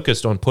so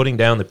focused on putting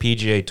down the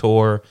PGA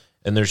Tour,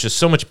 and there's just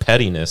so much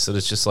pettiness that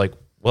it's just like,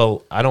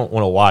 well, I don't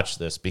want to watch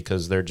this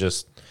because they're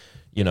just,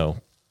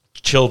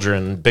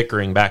 children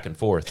bickering back and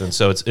forth. And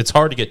so it's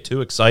hard to get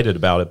too excited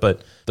about it,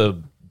 but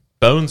the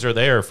bones are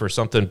there for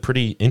something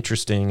pretty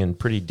interesting and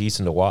pretty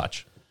decent to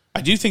watch. I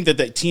do think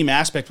that team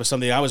aspect was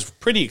something I was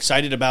pretty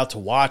excited about to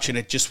watch, and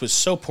it just was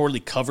so poorly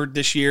covered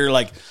this year.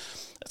 Like,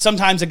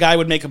 sometimes a guy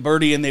would make a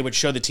birdie and they would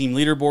show the team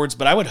leaderboards,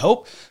 but I would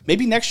hope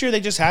maybe next year they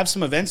just have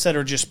some events that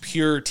are just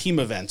pure team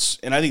events,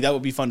 and I think that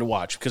would be fun to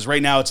watch because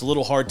right now it's a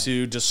little hard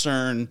to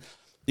discern,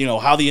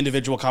 how the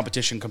individual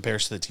competition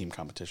compares to the team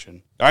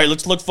competition. All right,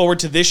 let's look forward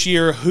to this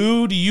year.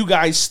 Who do you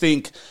guys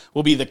think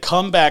will be the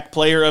comeback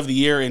player of the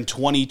year in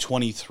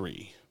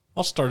 2023?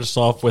 I'll start us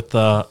off with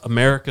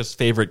America's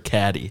favorite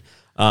caddy.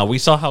 We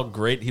saw how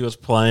great he was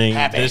playing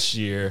this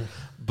year,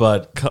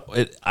 but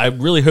I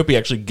really hope he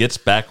actually gets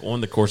back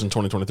on the course in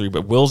 2023.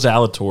 But Will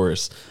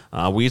Zalatoris,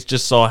 we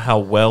just saw how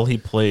well he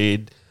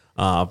played,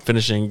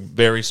 finishing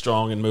very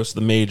strong in most of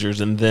the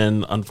majors, and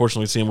then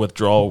unfortunately see him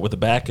withdraw with a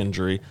back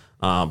injury.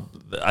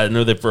 I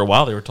know that for a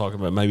while they were talking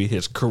about maybe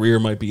his career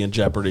might be in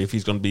jeopardy if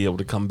he's going to be able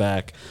to come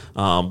back,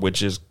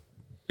 which is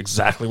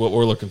exactly what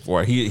we're looking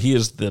for. He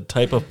is the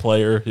type of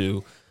player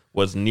who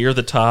was near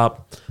the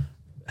top,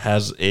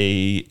 has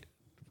a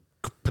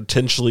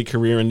potentially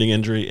career-ending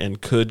injury,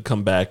 and could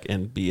come back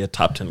and be a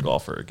top 10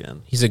 golfer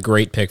again. He's a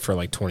great pick for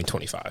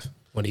 2025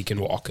 when he can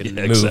walk and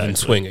move exactly. and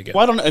swing again.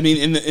 Well,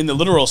 in the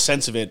literal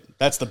sense of it,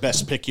 that's the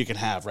best pick you can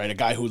have, right? A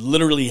guy who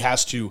literally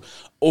has to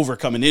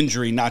overcome an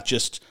injury, not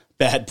just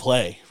bad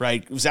play,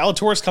 right?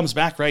 Zalatoris comes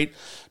back, right?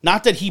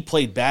 Not that he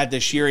played bad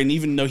this year, and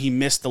even though he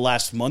missed the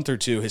last month or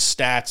two, his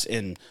stats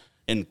and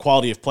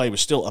quality of play was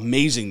still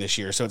amazing this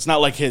year. So it's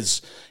not like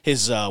his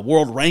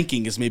world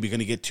ranking is maybe going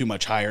to get too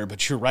much higher,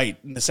 but you're right.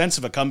 In the sense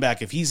of a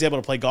comeback, if he's able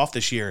to play golf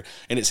this year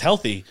and is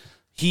healthy,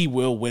 he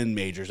will win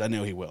majors. I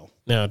know he will.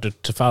 Now,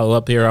 to follow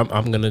up here,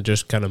 I'm going to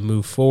just kind of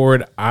move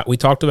forward. We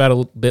talked about it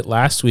a bit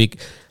last week.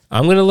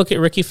 I'm going to look at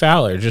Ricky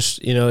Fowler. Just,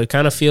 it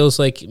kind of feels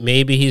like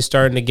maybe he's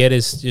starting to get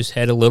his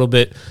head a little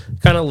bit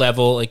kind of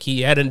level. Like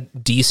he had a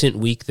decent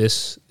week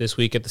this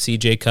week at the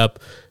CJ Cup.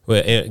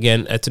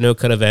 Again, it's a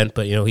no-cut event,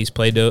 but, he's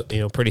played,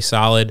 pretty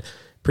solid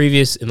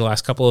previous in the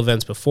last couple of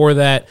events before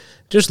that.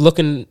 Just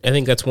looking, I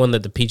think that's one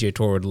that the PGA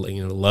Tour would,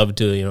 love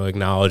to,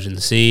 acknowledge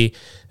and see.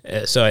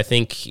 So I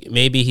think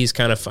maybe he's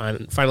kind of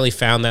finally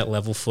found that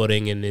level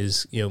footing and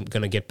is going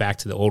to get back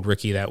to the old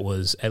Ricky that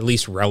was at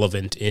least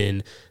relevant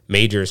in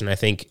majors. And I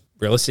think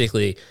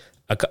realistically,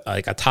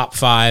 a top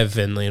five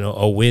and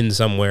a win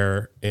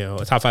somewhere,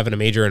 a top five in a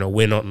major and a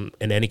win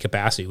in any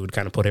capacity would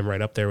kind of put him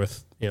right up there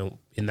with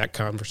in that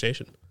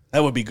conversation.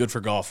 That would be good for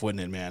golf,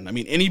 wouldn't it, man? I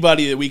mean,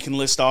 anybody that we can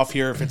list off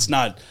here, if it's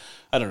not,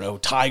 I don't know,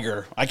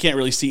 Tiger, I can't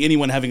really see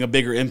anyone having a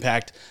bigger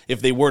impact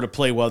if they were to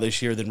play well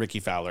this year than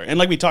Ricky Fowler. And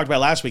like we talked about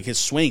last week, his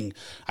swing,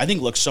 I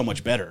think, looks so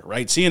much better,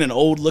 right? Seeing an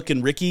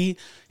old-looking Ricky,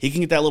 he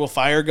can get that little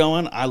fire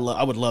going. I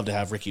would love to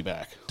have Ricky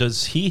back.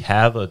 Does he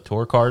have a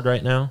tour card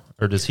right now?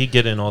 Or does he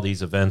get in all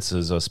these events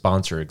as a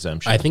sponsor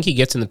exemption? I think he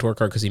gets in the tour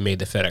card because he made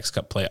the FedEx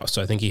Cup playoffs. So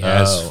I think he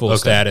has full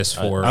status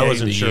for I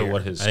wasn't the sure year.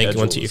 what his I think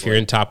schedule was if you're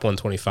in top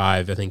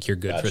 125, I think you're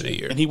good for the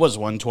year. And he was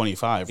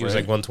 125, He was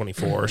like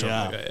 124 or something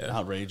like that. Yeah.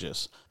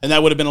 Outrageous. And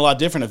that would have been a lot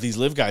different if these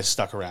live guys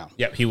stuck around.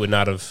 Yep, he would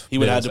not have. He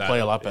would have had to play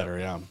a lot better,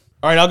 yeah.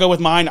 All right, I'll go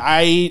with mine.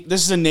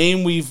 This is a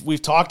name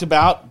we've talked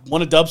about.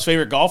 One of Dub's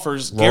favorite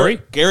golfers, Rory?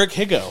 Garrick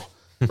Higgo,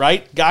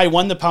 right? Guy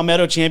won the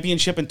Palmetto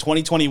Championship in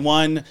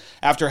 2021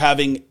 after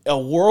having a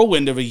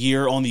whirlwind of a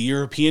year on the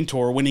European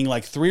Tour, winning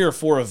like 3 or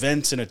 4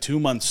 events in a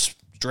 2-month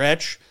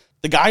stretch.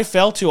 The guy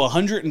fell to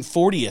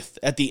 140th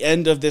at the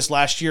end of this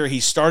last year.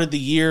 He started the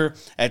year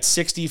at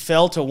 60,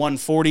 fell to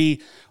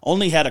 140,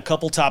 only had a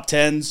couple top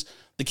 10s.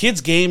 The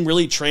kid's game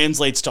really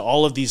translates to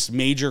all of these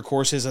major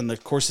courses and the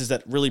courses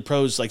that really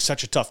pose like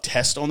such a tough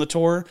test on the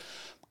tour.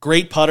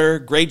 Great putter,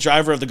 great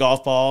driver of the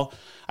golf ball.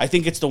 I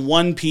think it's the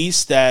one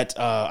piece that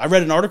I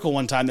read an article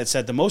one time that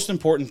said the most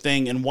important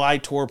thing and why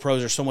tour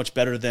pros are so much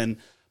better than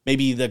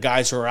maybe the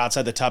guys who are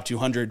outside the top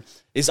 200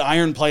 is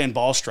iron play and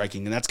ball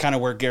striking. And that's kind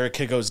of where Garrick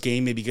Higgo's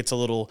game maybe gets a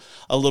little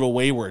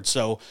wayward.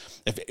 So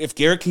if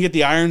Garrick can get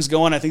the irons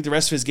going, I think the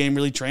rest of his game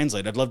really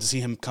translates. I'd love to see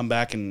him come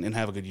back and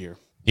have a good year.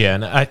 Yeah,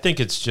 and I think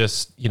it's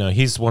just,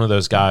 he's one of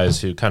those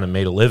guys who kind of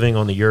made a living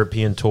on the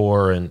European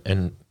tour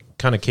and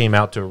kind of came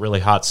out to a really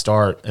hot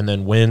start and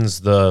then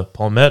wins the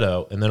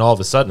Palmetto. And then all of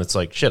a sudden it's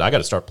like, shit, I got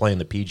to start playing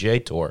the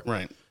PGA Tour.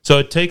 Right. So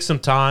it takes some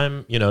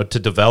time, to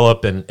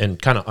develop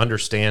and kind of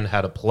understand how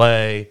to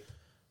play.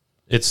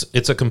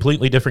 It's a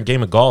completely different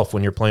game of golf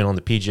when you're playing on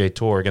the PGA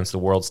Tour against the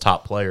world's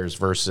top players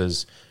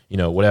versus,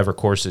 whatever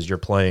courses you're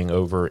playing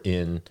over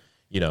in,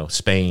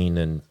 Spain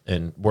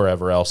and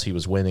wherever else he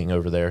was winning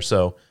over there.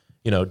 So,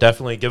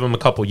 definitely give him a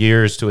couple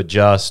years to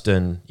adjust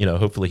and,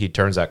 hopefully he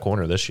turns that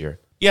corner this year.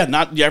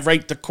 Yeah,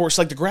 right. The course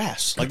like the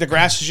grass. Like the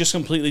grass is just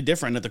completely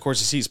different at the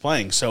courses he's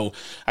playing. So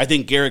I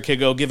think Garrett could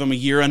give him a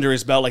year under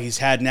his belt like he's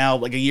had now,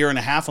 like a year and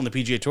a half on the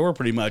PGA Tour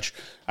pretty much.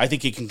 I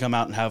think he can come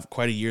out and have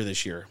quite a year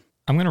this year.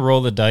 I'm going to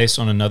roll the dice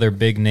on another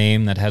big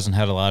name that hasn't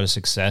had a lot of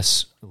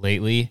success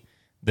lately.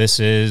 This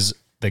is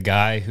the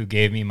guy who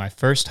gave me my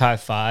first high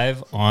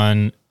five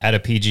at a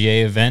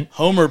PGA event.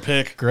 Homer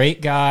pick.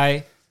 Great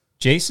guy.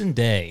 Jason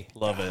Day.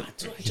 Love it.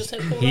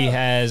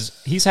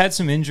 He's had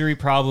some injury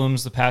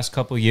problems the past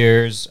couple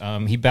years.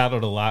 He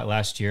battled a lot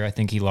last year. I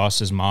think he lost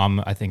his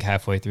mom,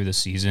 halfway through the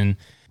season.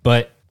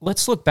 But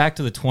let's look back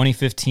to the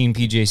 2015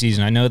 PGA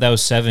season. I know that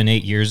was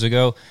 7-8 years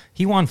ago.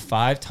 He won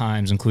 5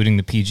 times, including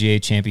the PGA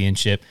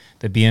Championship,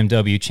 the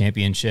BMW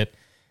Championship.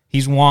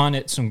 He's won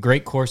at some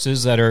great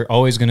courses that are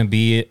always going to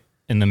be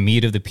in the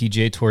meat of the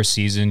PGA Tour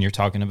season. You're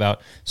talking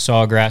about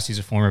Sawgrass. He's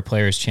a former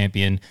Players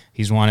Champion.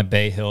 He's won at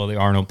Bay Hill, the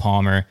Arnold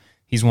Palmer.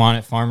 He's won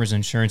at Farmers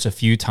Insurance a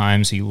few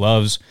times. He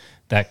loves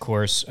that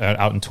course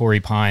out in Torrey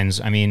Pines.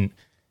 I mean,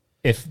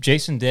 if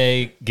Jason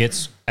Day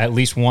gets at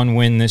least one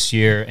win this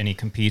year and he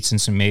competes in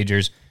some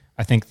majors,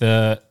 I think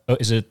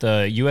is it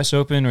the U.S.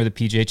 Open or the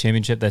PGA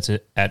Championship that's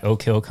at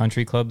Oak Hill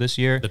Country Club this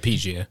year? The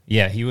PGA.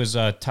 Yeah, he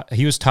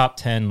was top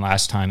 10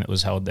 last time it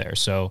was held there.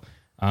 So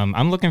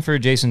I'm looking for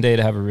Jason Day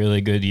to have a really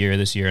good year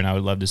this year, and I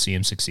would love to see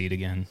him succeed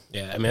again.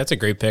 Yeah, I mean, that's a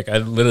great pick. I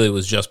literally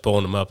was just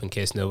pulling him up in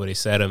case nobody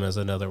said him as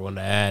another one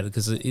to add,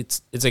 because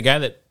it's a guy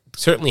that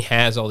certainly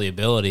has all the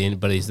ability,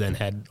 but he's then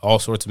had all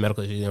sorts of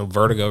medical issues,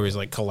 vertigo, where he's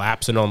like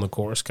collapsing on the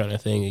course kind of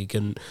thing. He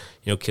couldn't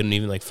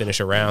even finish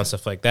a round,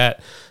 stuff like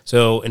that.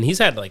 So, and he's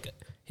had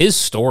his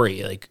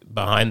story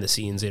behind the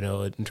scenes,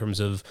 in terms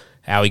of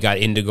how he got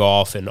into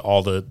golf and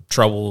all the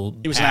trouble.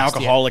 He was an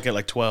alcoholic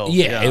at 12.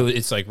 Yeah.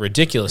 It's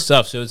ridiculous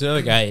stuff. So it's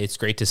another guy. It's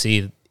great to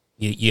see.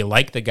 You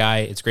like the guy.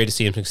 It's great to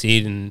see him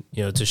succeed. And,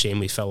 it's a shame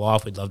we fell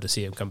off. We'd love to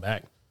see him come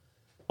back.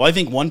 Well, I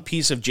think one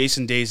piece of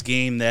Jason Day's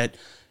game that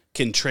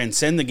can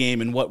transcend the game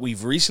and what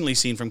we've recently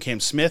seen from Cam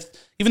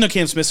Smith, even though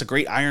Cam Smith's a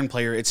great iron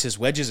player, it's his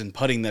wedges and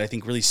putting that I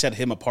think really set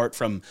him apart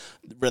from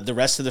the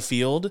rest of the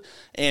field.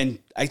 And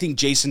I think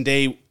Jason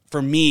Day,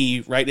 for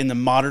me, right, in the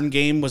modern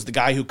game, was the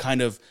guy who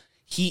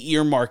he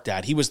earmarked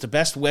that. He was the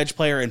best wedge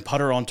player and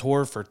putter on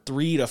tour for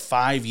 3 to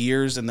 5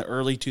 years in the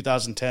early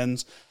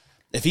 2010s.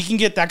 If he can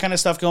get that kind of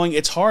stuff going,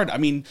 it's hard. I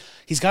mean,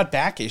 he's got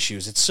back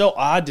issues. It's so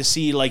odd to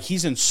see,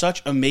 he's in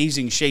such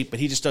amazing shape, but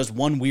he just does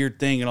one weird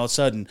thing and all of a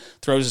sudden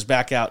throws his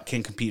back out,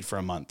 can compete for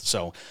a month.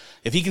 So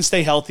if he can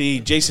stay healthy,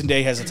 Jason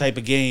Day has a type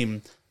of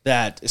game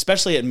that,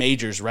 especially at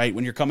majors, right,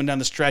 when you're coming down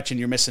the stretch and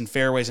you're missing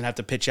fairways and have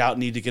to pitch out and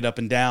need to get up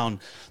and down,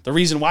 the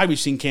reason why we've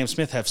seen Cam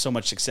Smith have so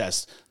much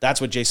success, that's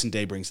what Jason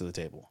Day brings to the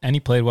table. And he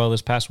played well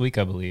this past week,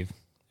 I believe.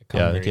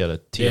 Yeah, I think he had a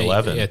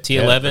T11. Yeah,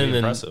 T11, and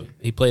impressive.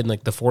 He played in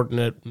the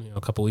Fortinet a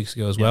couple weeks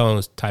ago as well, and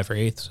was tied for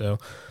 8th, so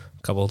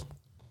a couple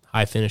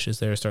high finishes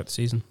there to start the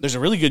season. There's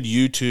a really good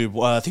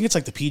YouTube, I think it's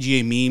the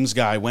PGA memes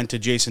guy went to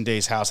Jason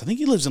Day's house. I think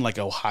he lives in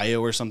Ohio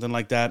or something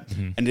like that,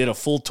 and did a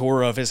full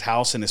tour of his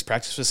house and his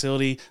practice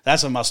facility.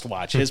 That's a must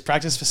watch. His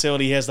practice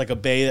facility has a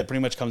bay that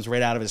pretty much comes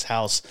right out of his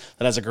house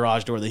that has a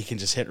garage door that he can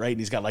just hit right, and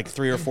he's got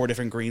 3 or 4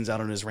 different greens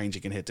out on his range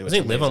he can hit to. Does he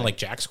live on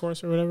Jack's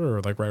course or whatever, or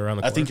right around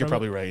the corner? I think you're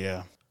probably right,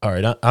 yeah. All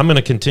right, I'm going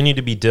to continue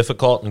to be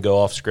difficult and go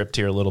off script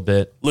here a little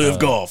bit. Live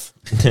golf.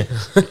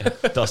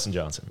 Dustin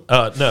Johnson.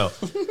 No.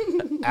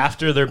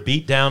 After their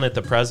beatdown at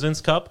the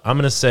President's Cup, I'm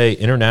going to say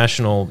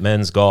international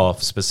men's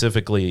golf,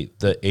 specifically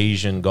the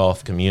Asian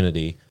golf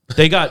community.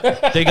 They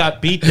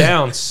got beat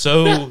down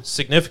so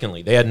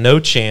significantly. They had no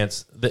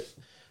chance.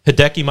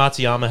 Hideki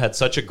Matsuyama had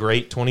such a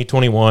great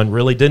 2021,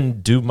 really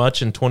didn't do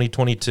much in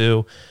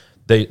 2022.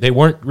 They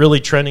weren't really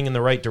trending in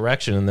the right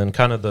direction, and then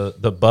kind of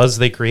the buzz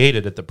they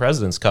created at the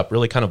President's Cup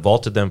really kind of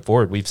vaulted them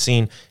forward. We've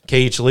seen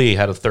K.H. Lee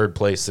had a 3rd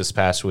place this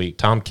past week.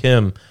 Tom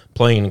Kim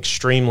playing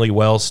extremely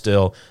well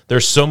still.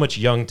 There's so much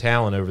young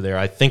talent over there.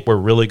 I think we're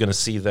really going to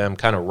see them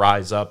kind of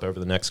rise up over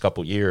the next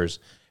couple years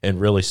and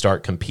really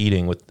start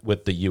competing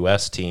with the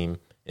U.S. team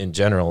in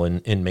general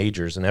in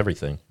majors and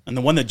everything. And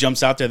the one that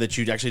jumps out there that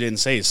you actually didn't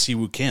say is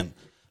Siwoo Kim.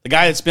 The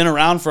guy that's been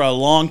around for a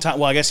long time.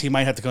 Well, I guess he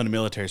might have to go into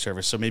military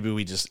service, so maybe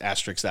we just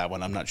asterisk that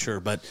one. I'm not sure,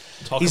 but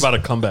talk about a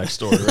comeback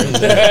story.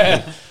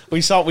 Right?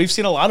 We've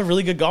seen a lot of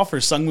really good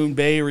golfers, Sungmoon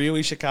Bae, Ryo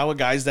Ishikawa,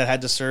 guys that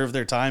had to serve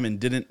their time and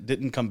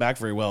didn't come back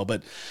very well.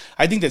 But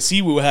I think that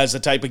Siwoo has a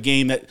type of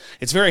game that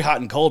it's very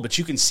hot and cold, but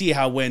you can see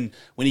how when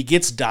he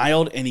gets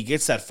dialed and he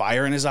gets that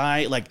fire in his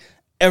eye,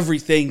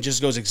 everything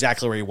just goes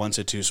exactly where he wants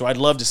it to. So I'd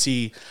love to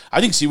see.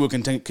 I think Siwoo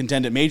can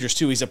contend at majors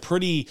too. He's a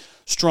pretty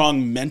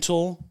strong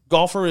mental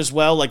golfer as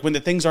well. Like when the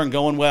things aren't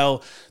going well,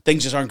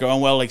 things just aren't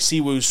going well. Like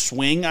Siwoo's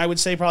swing, I would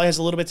say, probably has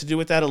a little bit to do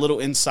with that. A little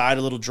inside,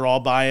 a little draw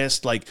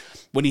biased. Like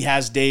when he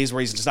has days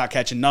where he's just not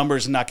catching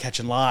numbers and not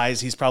catching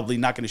lies, he's probably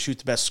not going to shoot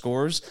the best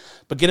scores.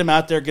 But get him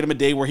out there, get him a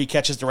day where he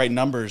catches the right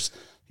numbers.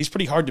 He's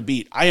pretty hard to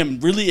beat. I am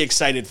really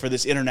excited for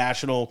this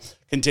international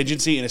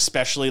contingency, and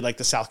especially like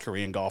the South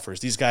Korean golfers.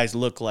 These guys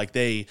look like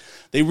they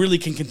really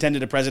can contend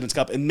at a President's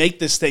Cup and make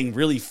this thing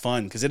really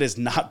fun, because it has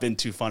not been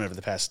too fun over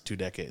the past 2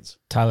 decades.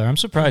 Tyler, I'm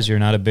surprised you're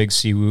not a big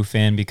Siwoo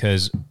fan,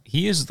 because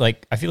he is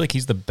like, I feel like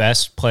he's the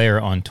best player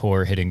on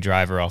tour hitting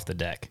driver off the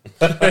deck.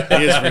 He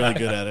is really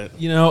good at it.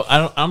 You know,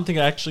 I don't think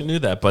I actually knew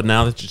that, but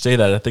now that you say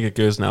that, I think it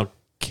goes now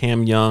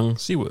Cam Young,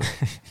 Siwoo.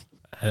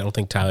 I don't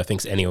think Tyler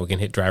thinks anyone can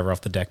hit driver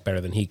off the deck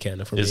better than he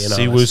can, if we're Is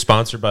being Siwoo honest.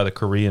 sponsored by the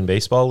Korean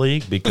Baseball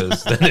League?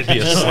 Because then it'd be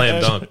a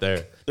slam dunk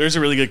there. There's a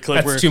really good clip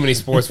That's where too many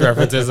sports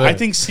references. I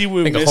think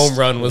Siwoo I think a missed, home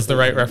run was the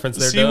right reference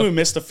there, Siwoo Dub.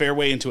 missed a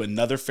fairway into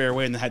another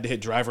fairway and then had to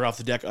hit driver off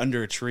the deck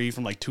under a tree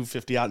from like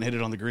 250 out and hit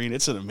it on the green.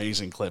 It's an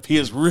amazing clip. He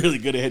is really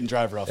good at hitting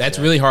driver off That's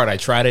the deck. really hard. I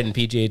tried it in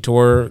PGA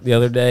Tour the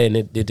other day, and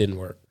it didn't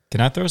work. Can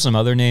I throw some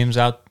other names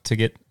out to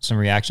get some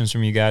reactions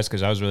from you guys?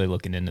 Because I was really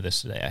looking into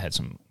this today. I had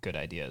some good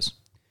ideas.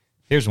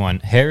 Here's one.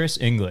 Harris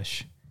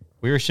English.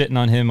 We were shitting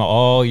on him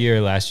all year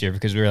last year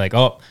because we were like,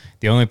 oh,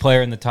 the only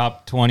player in the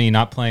top 20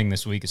 not playing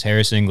this week is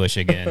Harris English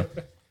again.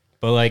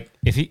 But like,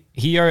 if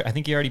I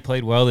think he already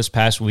played well this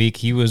past week.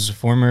 He was a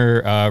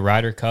former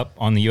Ryder Cup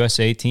on the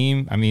USA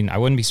team. I mean, I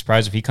wouldn't be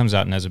surprised if he comes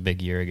out and has a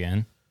big year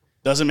again.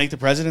 Doesn't make the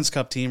President's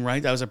Cup team,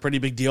 right? That was a pretty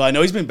big deal. I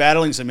know he's been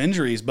battling some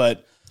injuries,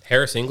 but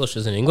Harris English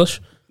isn't English?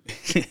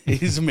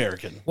 he's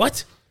American.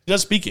 What? He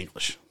does speak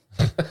English.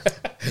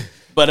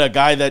 But a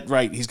guy that,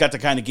 right, he's got the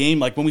kind of game,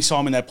 like when we saw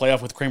him in that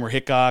playoff with Kramer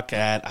Hickok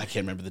at, I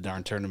can't remember the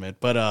darn tournament,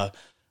 but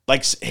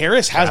like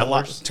Harris has a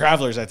lot,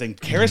 Travelers, I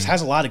think. Harris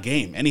has a lot of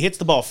game, and he hits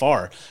the ball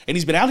far. And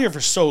he's been out here for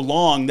so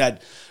long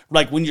that,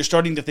 like, when you're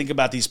starting to think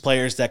about these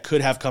players that could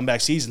have comeback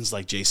seasons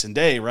like Jason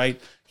Day, right,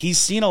 he's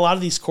seen a lot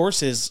of these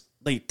courses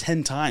like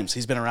 10 times.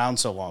 He's been around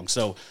so long,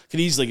 so could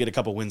easily get a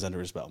couple wins under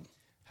his belt.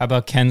 How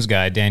about Ken's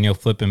guy, Daniel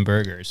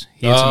Flippenbergers?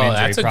 He had some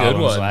that's injury a good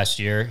problems one. last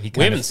year.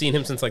 We haven't seen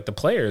him since like the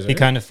players. He Right?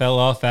 kind of fell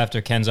off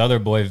after Ken's other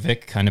boy,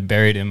 Vic, kind of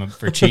buried him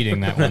for cheating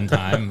that one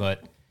time.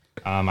 But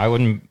I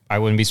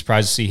wouldn't be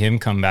surprised to see him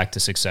come back to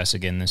success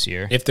again this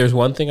year. If there's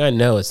one thing I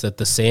know, it's that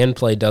the sand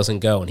play doesn't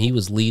go, and he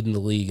was leading the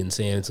league in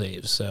sand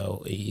saves,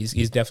 so he's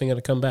definitely going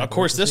to come back. Of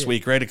course, this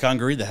week, right, at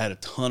Congaree, had a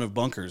ton of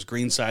bunkers,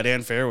 greenside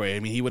and fairway. I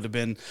mean,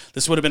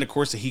 this would have been a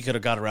course that he could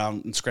have got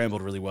around and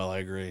scrambled really well, I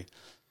agree.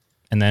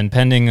 And then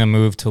pending a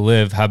move to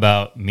live, how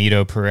about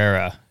Mito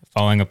Pereira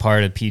falling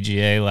apart at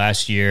PGA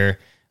last year?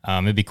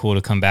 It'd be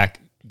cool to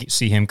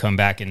see him come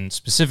back, and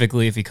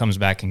specifically if he comes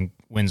back and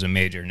wins a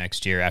major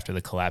next year after the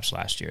collapse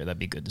last year, that'd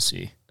be good to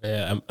see.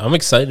 Yeah, I'm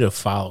excited to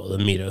follow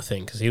the Mito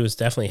thing because he was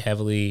definitely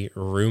heavily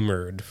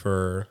rumored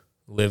for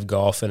live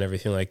golf and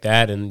everything like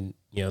that. And,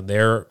 you know,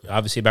 they're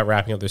obviously about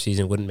wrapping up their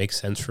season. It wouldn't make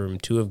sense for him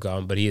to have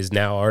gone, but he has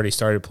now already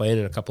started playing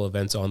in a couple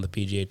events on the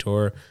PGA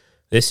Tour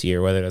this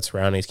year, whether that's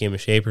rounding his game of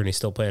shape and he's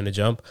still playing to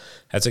jump.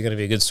 That's going to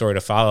be a good story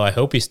to follow. I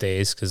hope he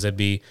stays because that'd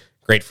be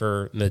great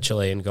for the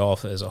Chilean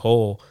golf as a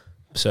whole.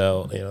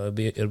 So, you know,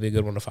 it'll be a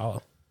good one to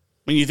follow.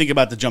 When you think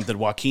about the jump that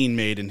Joaquin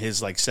made in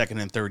his like second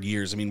and third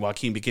years, I mean,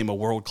 Joaquin became a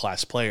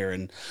world-class player,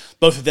 and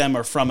both of them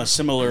are from a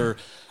similar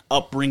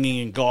upbringing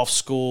in golf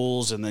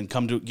schools and then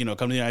come to the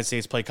United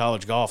States, play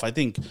college golf. I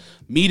think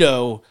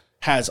Mito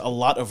has a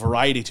lot of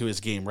variety to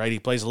his game, right? He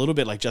plays a little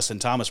bit like Justin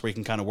Thomas, where he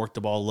can kind of work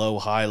the ball low,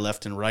 high,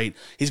 left, and right.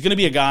 He's going to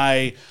be a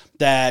guy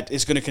that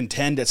is going to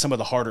contend at some of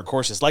the harder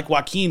courses. Like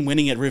Joaquin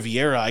winning at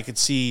Riviera, I could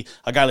see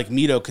a guy like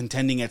Mito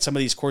contending at some of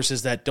these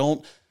courses that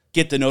don't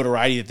get the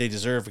notoriety that they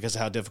deserve because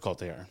of how difficult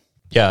they are.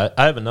 Yeah,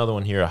 I have another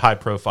one here, a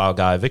high-profile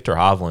guy, Victor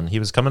Hovland. He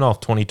was coming off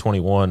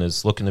 2021,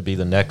 is looking to be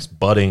the next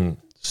budding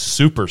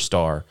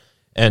superstar,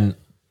 and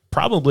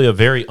probably a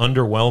very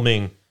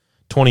underwhelming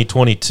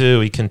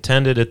 2022. He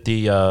contended at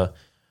the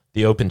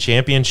Open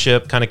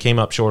Championship, kind of came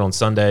up short on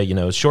Sunday. You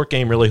know, his short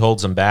game really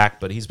holds him back,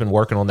 but he's been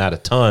working on that a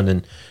ton,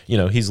 and, you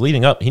know, he's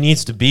leading up. He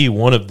needs to be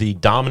one of the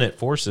dominant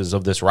forces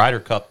of this Ryder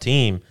Cup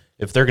team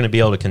if they're going to be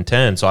able to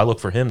contend. So I look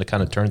for him to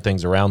kind of turn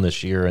things around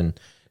this year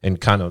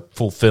and kind of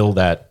fulfill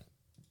that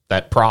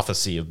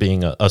prophecy of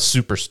being a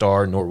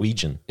superstar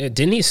Norwegian. Yeah,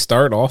 didn't he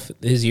start off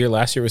his year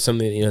last year with some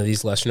of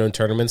these lesser known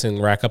tournaments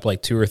and rack up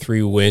like 2 or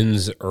 3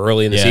 wins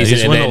early in the season?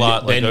 He's and won then, a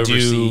lot, like, then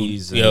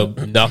overseas. do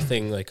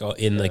nothing like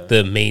in like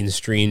the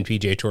mainstream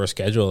PGA Tour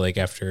schedule, like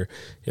after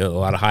a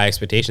lot of high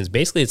expectations.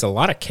 Basically, it's a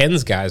lot of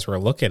Ken's guys we're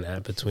looking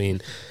at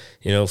between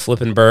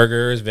Flippin'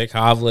 Burgers, Vic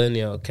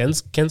Hovland.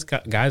 Ken's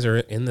guys are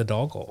in the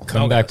dog hole.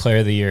 Comeback player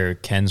of the year,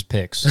 Ken's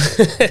picks.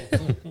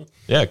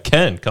 Yeah,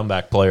 Ken,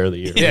 comeback player of the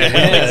year.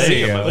 Yeah,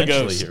 See him go.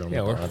 eventually here on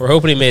the pod. we're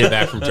hoping he made it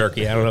back from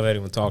Turkey. I don't know if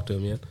anyone talked to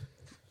him yet.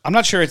 I'm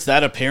not sure it's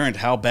that apparent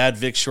how bad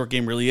Vic's short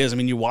game really is. I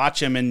mean, you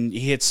watch him and he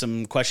hits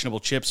some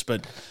questionable chips,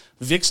 but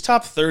Vic's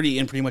top 30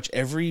 in pretty much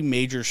every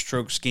major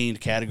strokes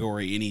gained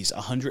category, and he's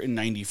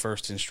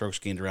 191st in strokes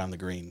gained around the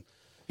green.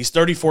 He's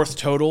 34th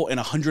total and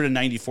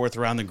 194th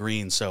around the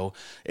green, so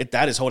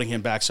that is holding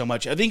him back so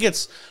much. I think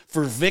it's,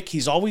 for Vic,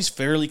 he's always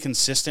fairly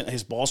consistent.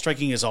 His ball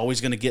striking is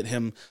always going to get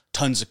him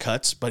tons of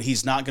cuts, but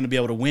he's not going to be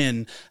able to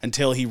win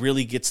until he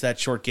really gets that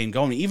short game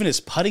going. Even his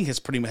putting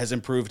has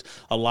improved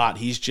a lot.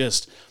 He's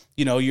just,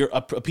 you're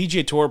a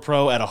PGA Tour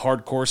pro at a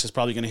hard course is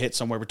probably going to hit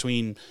somewhere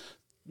between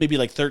maybe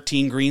like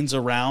 13 greens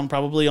around,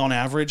 probably on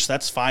average.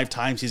 That's 5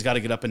 times he's got to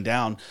get up and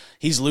down.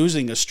 He's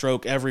losing a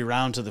stroke every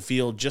round to the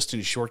field just in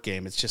his short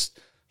game. It's just,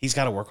 he's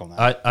got to work on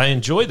that. I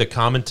enjoy the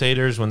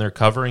commentators when they're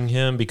covering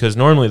him, because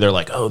normally they're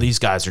like, oh, these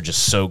guys are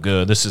just so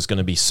good. This is going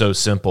to be so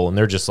simple. And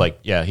they're just like,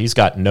 yeah, he's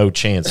got no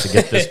chance to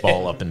get this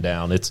ball up and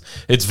down. It's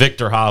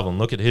Victor Hovland.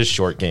 Look at his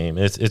short game.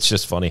 It's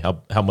just funny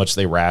how much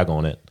they rag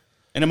on it.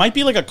 And it might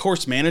be like a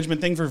course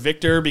management thing for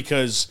Victor,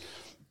 because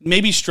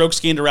maybe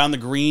strokes gained around the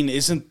green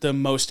isn't the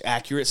most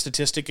accurate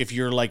statistic if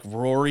you're like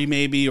Rory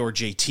maybe, or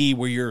JT,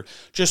 where you're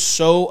just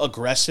so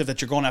aggressive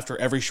that you're going after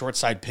every short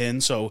side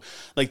pin. So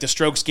like the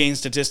strokes gained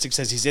statistic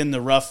says he's in the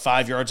rough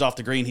 5 yards off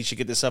the green, he should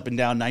get this up and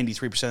down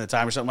 93% of the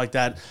time or something like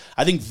that.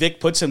 I think Vic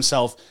puts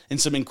himself in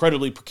some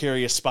incredibly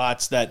precarious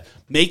spots that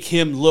make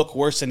him look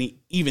worse than he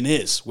even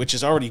is, which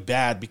is already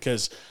bad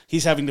because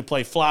he's having to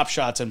play flop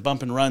shots and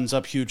bump and runs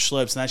up huge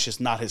slips, and that's just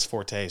not his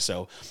forte.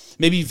 So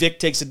maybe Vic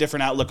takes a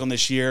different outlook on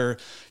this year.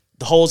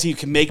 The holes he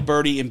can make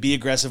birdie and be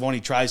aggressive when he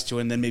tries to,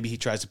 and then maybe he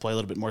tries to play a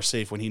little bit more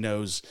safe when he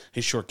knows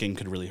his short game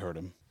could really hurt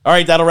him. All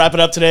right, that'll wrap it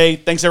up today.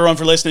 Thanks, everyone,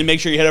 for listening.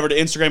 Make sure you head over to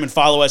Instagram and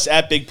follow us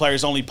at Big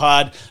Players Only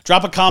Pod.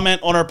 Drop a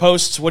comment on our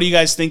posts. What do you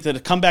guys think that a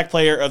comeback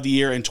player of the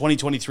year in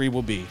 2023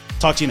 will be?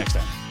 Talk to you next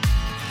time.